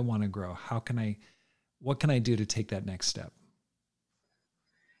 I want to grow. What can I do to take that next step?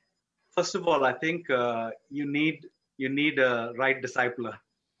 first of all, I think you need a right discipler.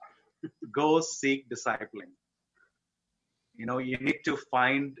 Go seek discipling. You need to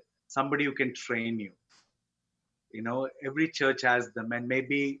find somebody who can train you. Every church has them, and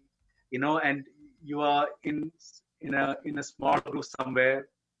maybe, and you are in a small group somewhere,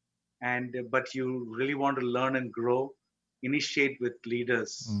 and but you really want to learn and grow. Initiate with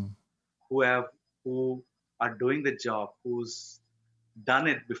leaders who have who are doing the job, who's done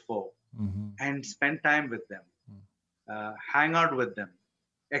it before, and spend time with them, hang out with them,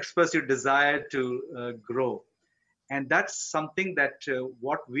 express your desire to grow. And that's something that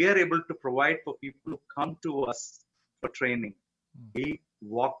what we are able to provide for people who come to us for training. We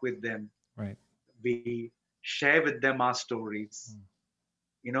walk with them, Right. we share with them our stories,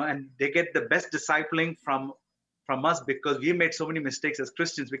 and they get the best discipling from us, because we made so many mistakes as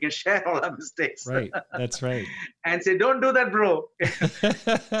Christians. We can share all our mistakes. Right. That's right. And say, don't do that, bro.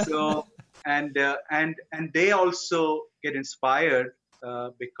 So, and they also get inspired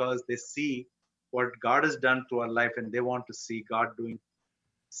because they see what God has done to our life, and they want to see God doing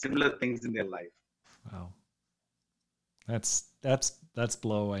similar things in their life. Wow. That's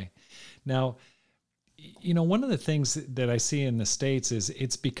blow away. Now, one of the things that I see in the States is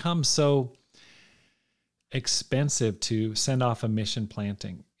it's become so expensive to send off a mission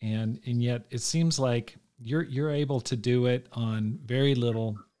planting. And yet it seems like you're able to do it on very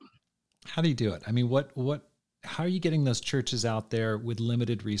little. How do you do it? I mean, how are you getting those churches out there with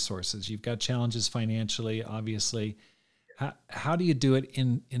limited resources? You've got challenges financially, obviously. How do you do it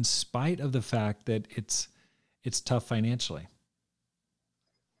in spite of the fact that it's tough financially?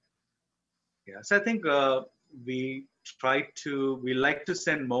 Yes, I think we like to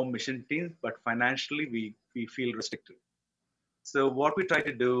send more mission teams, but financially we feel restricted. So what we try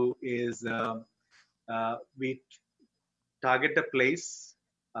to do is we target a place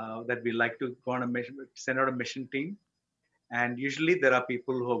that we like to go on a mission, send out a mission team. And usually there are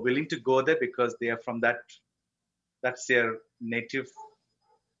people who are willing to go there because they are from that's their native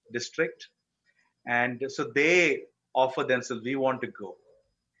district. And so they offer themselves, we want to go.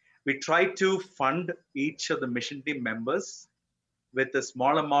 We try to fund each of the mission team members with a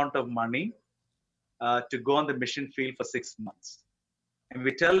small amount of money to go on the mission field for 6 months. And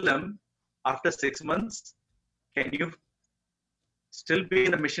we tell them, after 6 months, can you still be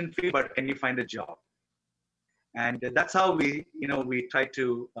in the mission field, but can you find a job? And that's how we try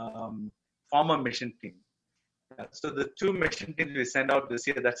to form a mission team. So the 2 mission teams we sent out this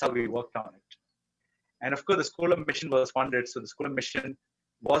year, that's how we worked on it. And of course, the School of Mission was funded. So the School of Mission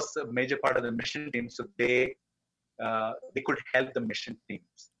was a major part of the mission team. So they could help the mission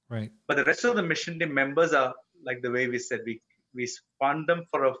teams. Right. But the rest of the mission team members are like the way we said, we fund them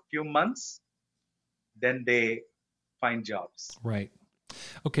for a few months, then they find jobs. Right.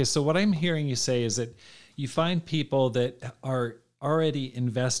 Okay. So what I'm hearing you say is that you find people that are already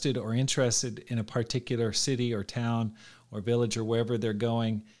invested or interested in a particular city or town or village or wherever they're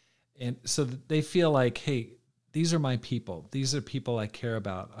going. And so that they feel like, hey, these are my people. These are people I care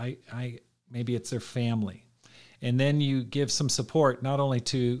about. I maybe it's their family. And then you give some support, not only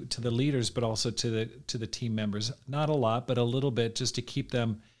to the leaders, but also to the team members. Not a lot, but a little bit, just to keep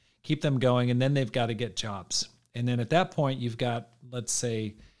them going. And then they've got to get jobs. And then at that point, you've got, let's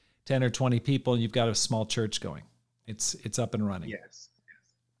say, 10 or 20 people, and you've got a small church going. It's up and running. Yes.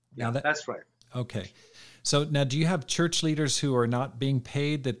 Now that's right. Okay. So now, do you have church leaders who are not being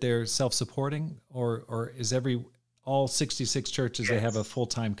paid, that they're self-supporting, or is all 66 churches, They have a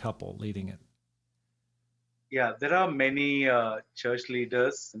full-time couple leading it? Yeah, there are many church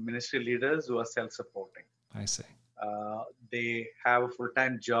leaders, ministry leaders who are self-supporting. I see. They have a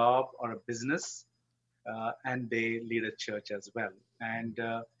full-time job or a business, and they lead a church as well.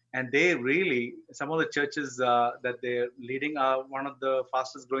 And they really, some of the churches that they're leading are one of the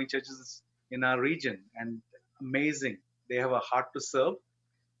fastest growing churches in our region, and amazing. They have a heart to serve,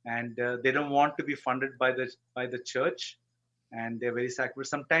 and they don't want to be funded by the church, and they're very sacrificial.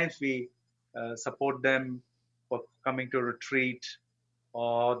 Sometimes we support them for coming to retreat,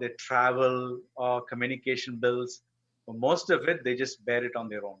 or they travel, or communication bills. For most of it, they just bear it on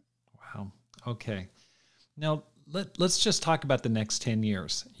their own. Wow. Okay. Now, let's just talk about the next 10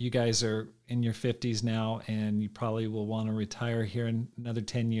 years. You guys are in your 50s now, and you probably will want to retire here in another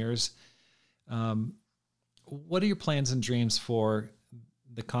 10 years. What are your plans and dreams for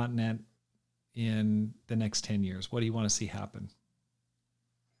the continent in the next 10 years? What do you want to see happen?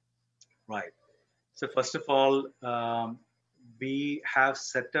 Right. So first of all, we have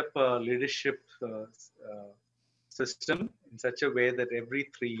set up a leadership system in such a way that every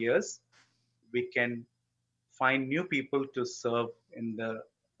 3 years we can find new people to serve in the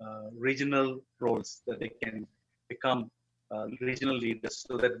regional roles, that they can become regional leaders,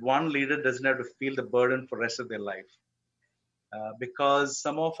 so that one leader doesn't have to feel the burden for the rest of their life. Because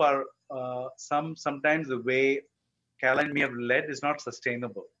some of our sometimes the way Caroline may have led is not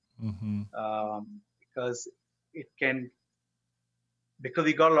sustainable, Mm-hmm. because it can, because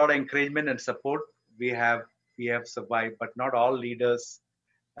we got a lot of encouragement and support, we have survived. But not all leaders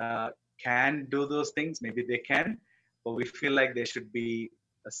uh, can do those things. Maybe they can, but we feel like there should be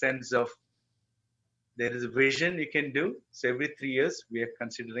a sense of, there is a vision you can do. So every 3 years we are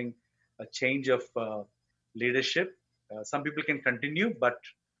considering a change of leadership. Some people can continue, but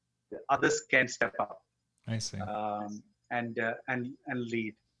others can step up, I see. And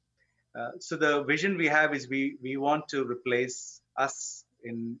lead. So the vision we have is we want to replace us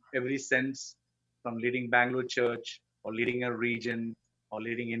in every sense, from leading Bangalore church or leading a region or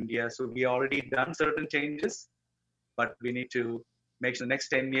leading India. So we already done certain changes, but we need to make sure the next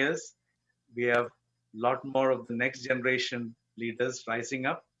 10 years we have a lot more of the next generation leaders rising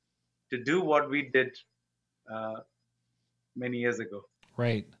up to do what we did uh, many years ago.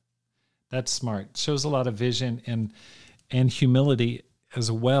 Right. That's smart. Shows a lot of vision and humility as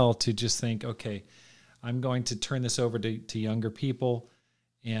well, to just think, okay, I'm going to turn this over to younger people,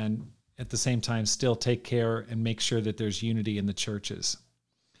 and at the same time still take care and make sure that there's unity in the churches.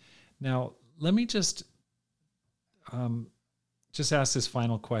 Now, let me just ask this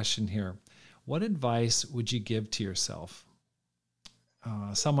final question here. What advice would you give to yourself?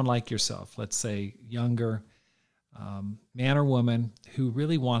 Someone like yourself, let's say younger, man or woman, who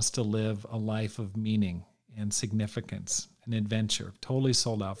really wants to live a life of meaning and significance and adventure, totally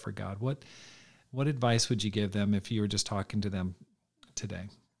sold out for God. What advice would you give them if you were just talking to them today?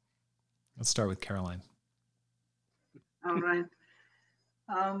 Let's start with Caroline. All right.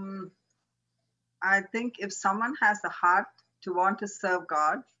 I think if someone has a heart to want to serve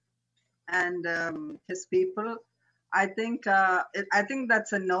God and His people, I think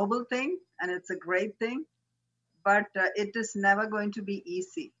that's a noble thing and it's a great thing, but it is never going to be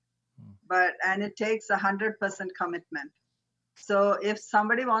easy. And it takes 100% commitment. So if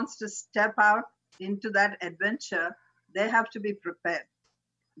somebody wants to step out into that adventure, they have to be prepared.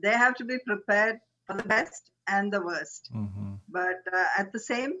 They have to be prepared for the best and the worst. Mm-hmm. But at the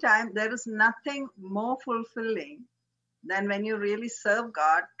same time, there is nothing more fulfilling than when you really serve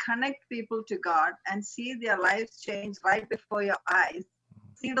God, connect people to God, and see their lives change right before your eyes.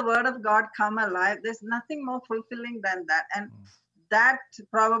 See the word of God come alive. There's nothing more fulfilling than that. And that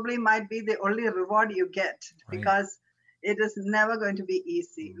probably might be the only reward you get, because it is never going to be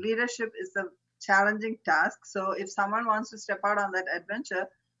easy. Leadership is a challenging task. So if someone wants to step out on that adventure,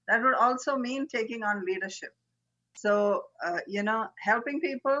 that would also mean taking on leadership. So, helping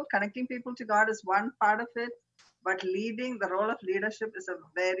people, connecting people to God is one part of it, but leading, the role of leadership, is a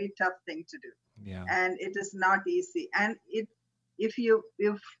very tough thing to do. Yeah. And it is not easy. And if you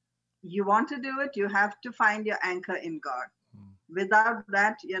want to do it, you have to find your anchor in God. Without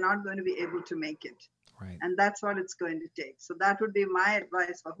that, you're not going to be able to make it. Right. And that's what it's going to take. So that would be my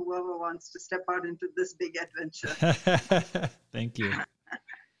advice for whoever wants to step out into this big adventure. Thank you.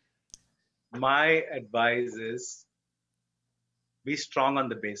 My advice is, be strong on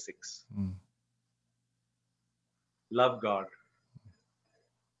the basics. Love God.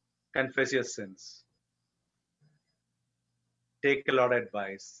 Confess your sins. Take a lot of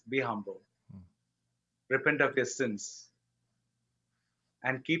advice. Be humble. Repent of your sins.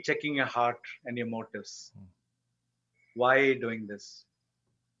 And keep checking your heart and your motives. Why are you doing this?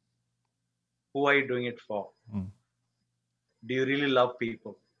 Who are you doing it for? Do you really love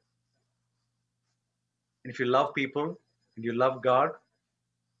people? And if you love people and you love God,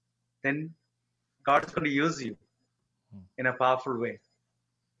 then God's going to use you in a powerful way.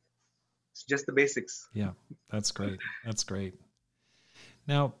 It's just the basics. Yeah, that's great. That's great.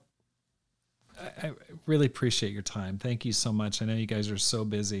 Now, I really appreciate your time. Thank you so much. I know you guys are so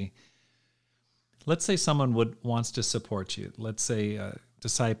busy. Let's say someone wants to support you. Let's say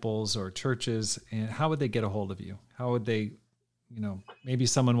disciples or churches, and how would they get a hold of you? How would they, maybe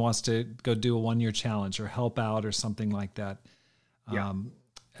someone wants to go do a 1-year challenge or help out or something like that.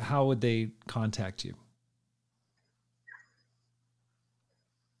 How would they contact you?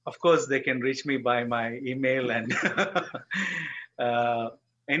 Of course, they can reach me by my email, and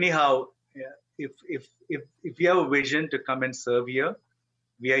anyhow, if you have a vision to come and serve here,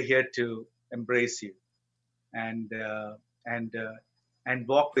 we are here to embrace you and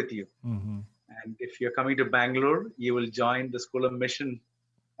walk with you. Mm-hmm. And if you're coming to Bangalore, you will join the School of Mission,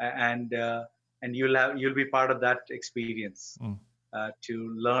 and you'll be part of that experience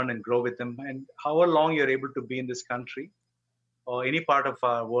to learn and grow with them. And however long you're able to be in this country, or any part of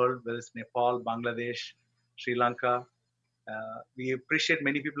our world, whether it's Nepal, Bangladesh, Sri Lanka. We appreciate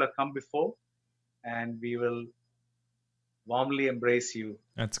many people have come before, and we will warmly embrace you.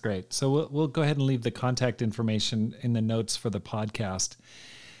 That's great. So we'll go ahead and leave the contact information in the notes for the podcast.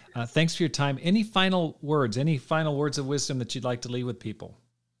 Thanks for your time. Any final words of wisdom that you'd like to leave with people?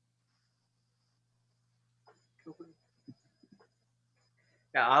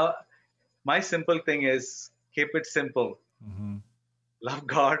 Yeah, my simple thing is keep it simple. Mm-hmm. Love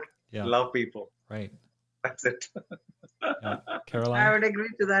God, love people. Right. That's it. Yeah. Caroline? I would agree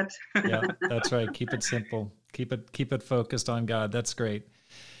to that. Yeah, that's right. Keep it simple. Keep it focused on God. That's great.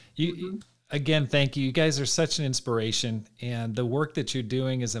 Again, thank you. You guys are such an inspiration, and the work that you're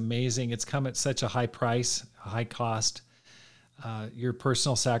doing is amazing. It's come at such a high price, a high cost. Your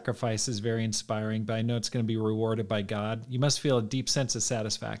personal sacrifice is very inspiring, but I know it's going to be rewarded by God. You must feel a deep sense of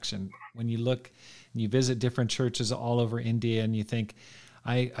satisfaction when you look and you visit different churches all over India and you think,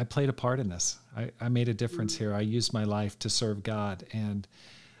 I played a part in this. I made a difference here. I used my life to serve God. And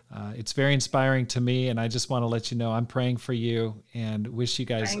it's very inspiring to me. And I just want to let you know I'm praying for you and wish you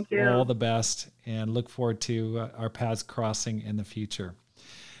guys all the best and look forward to our paths crossing in the future.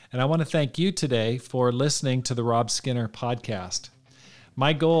 And I want to thank you today for listening to the Rob Skinner podcast.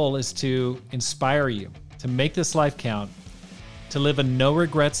 My goal is to inspire you to make this life count, to live a no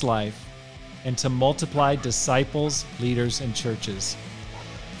regrets life, and to multiply disciples, leaders, and churches.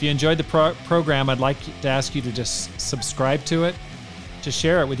 If you enjoyed the program, I'd like to ask you to just subscribe to it, to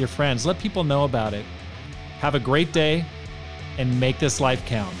share it with your friends. Let people know about it. Have a great day and make this life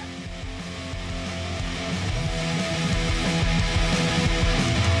count.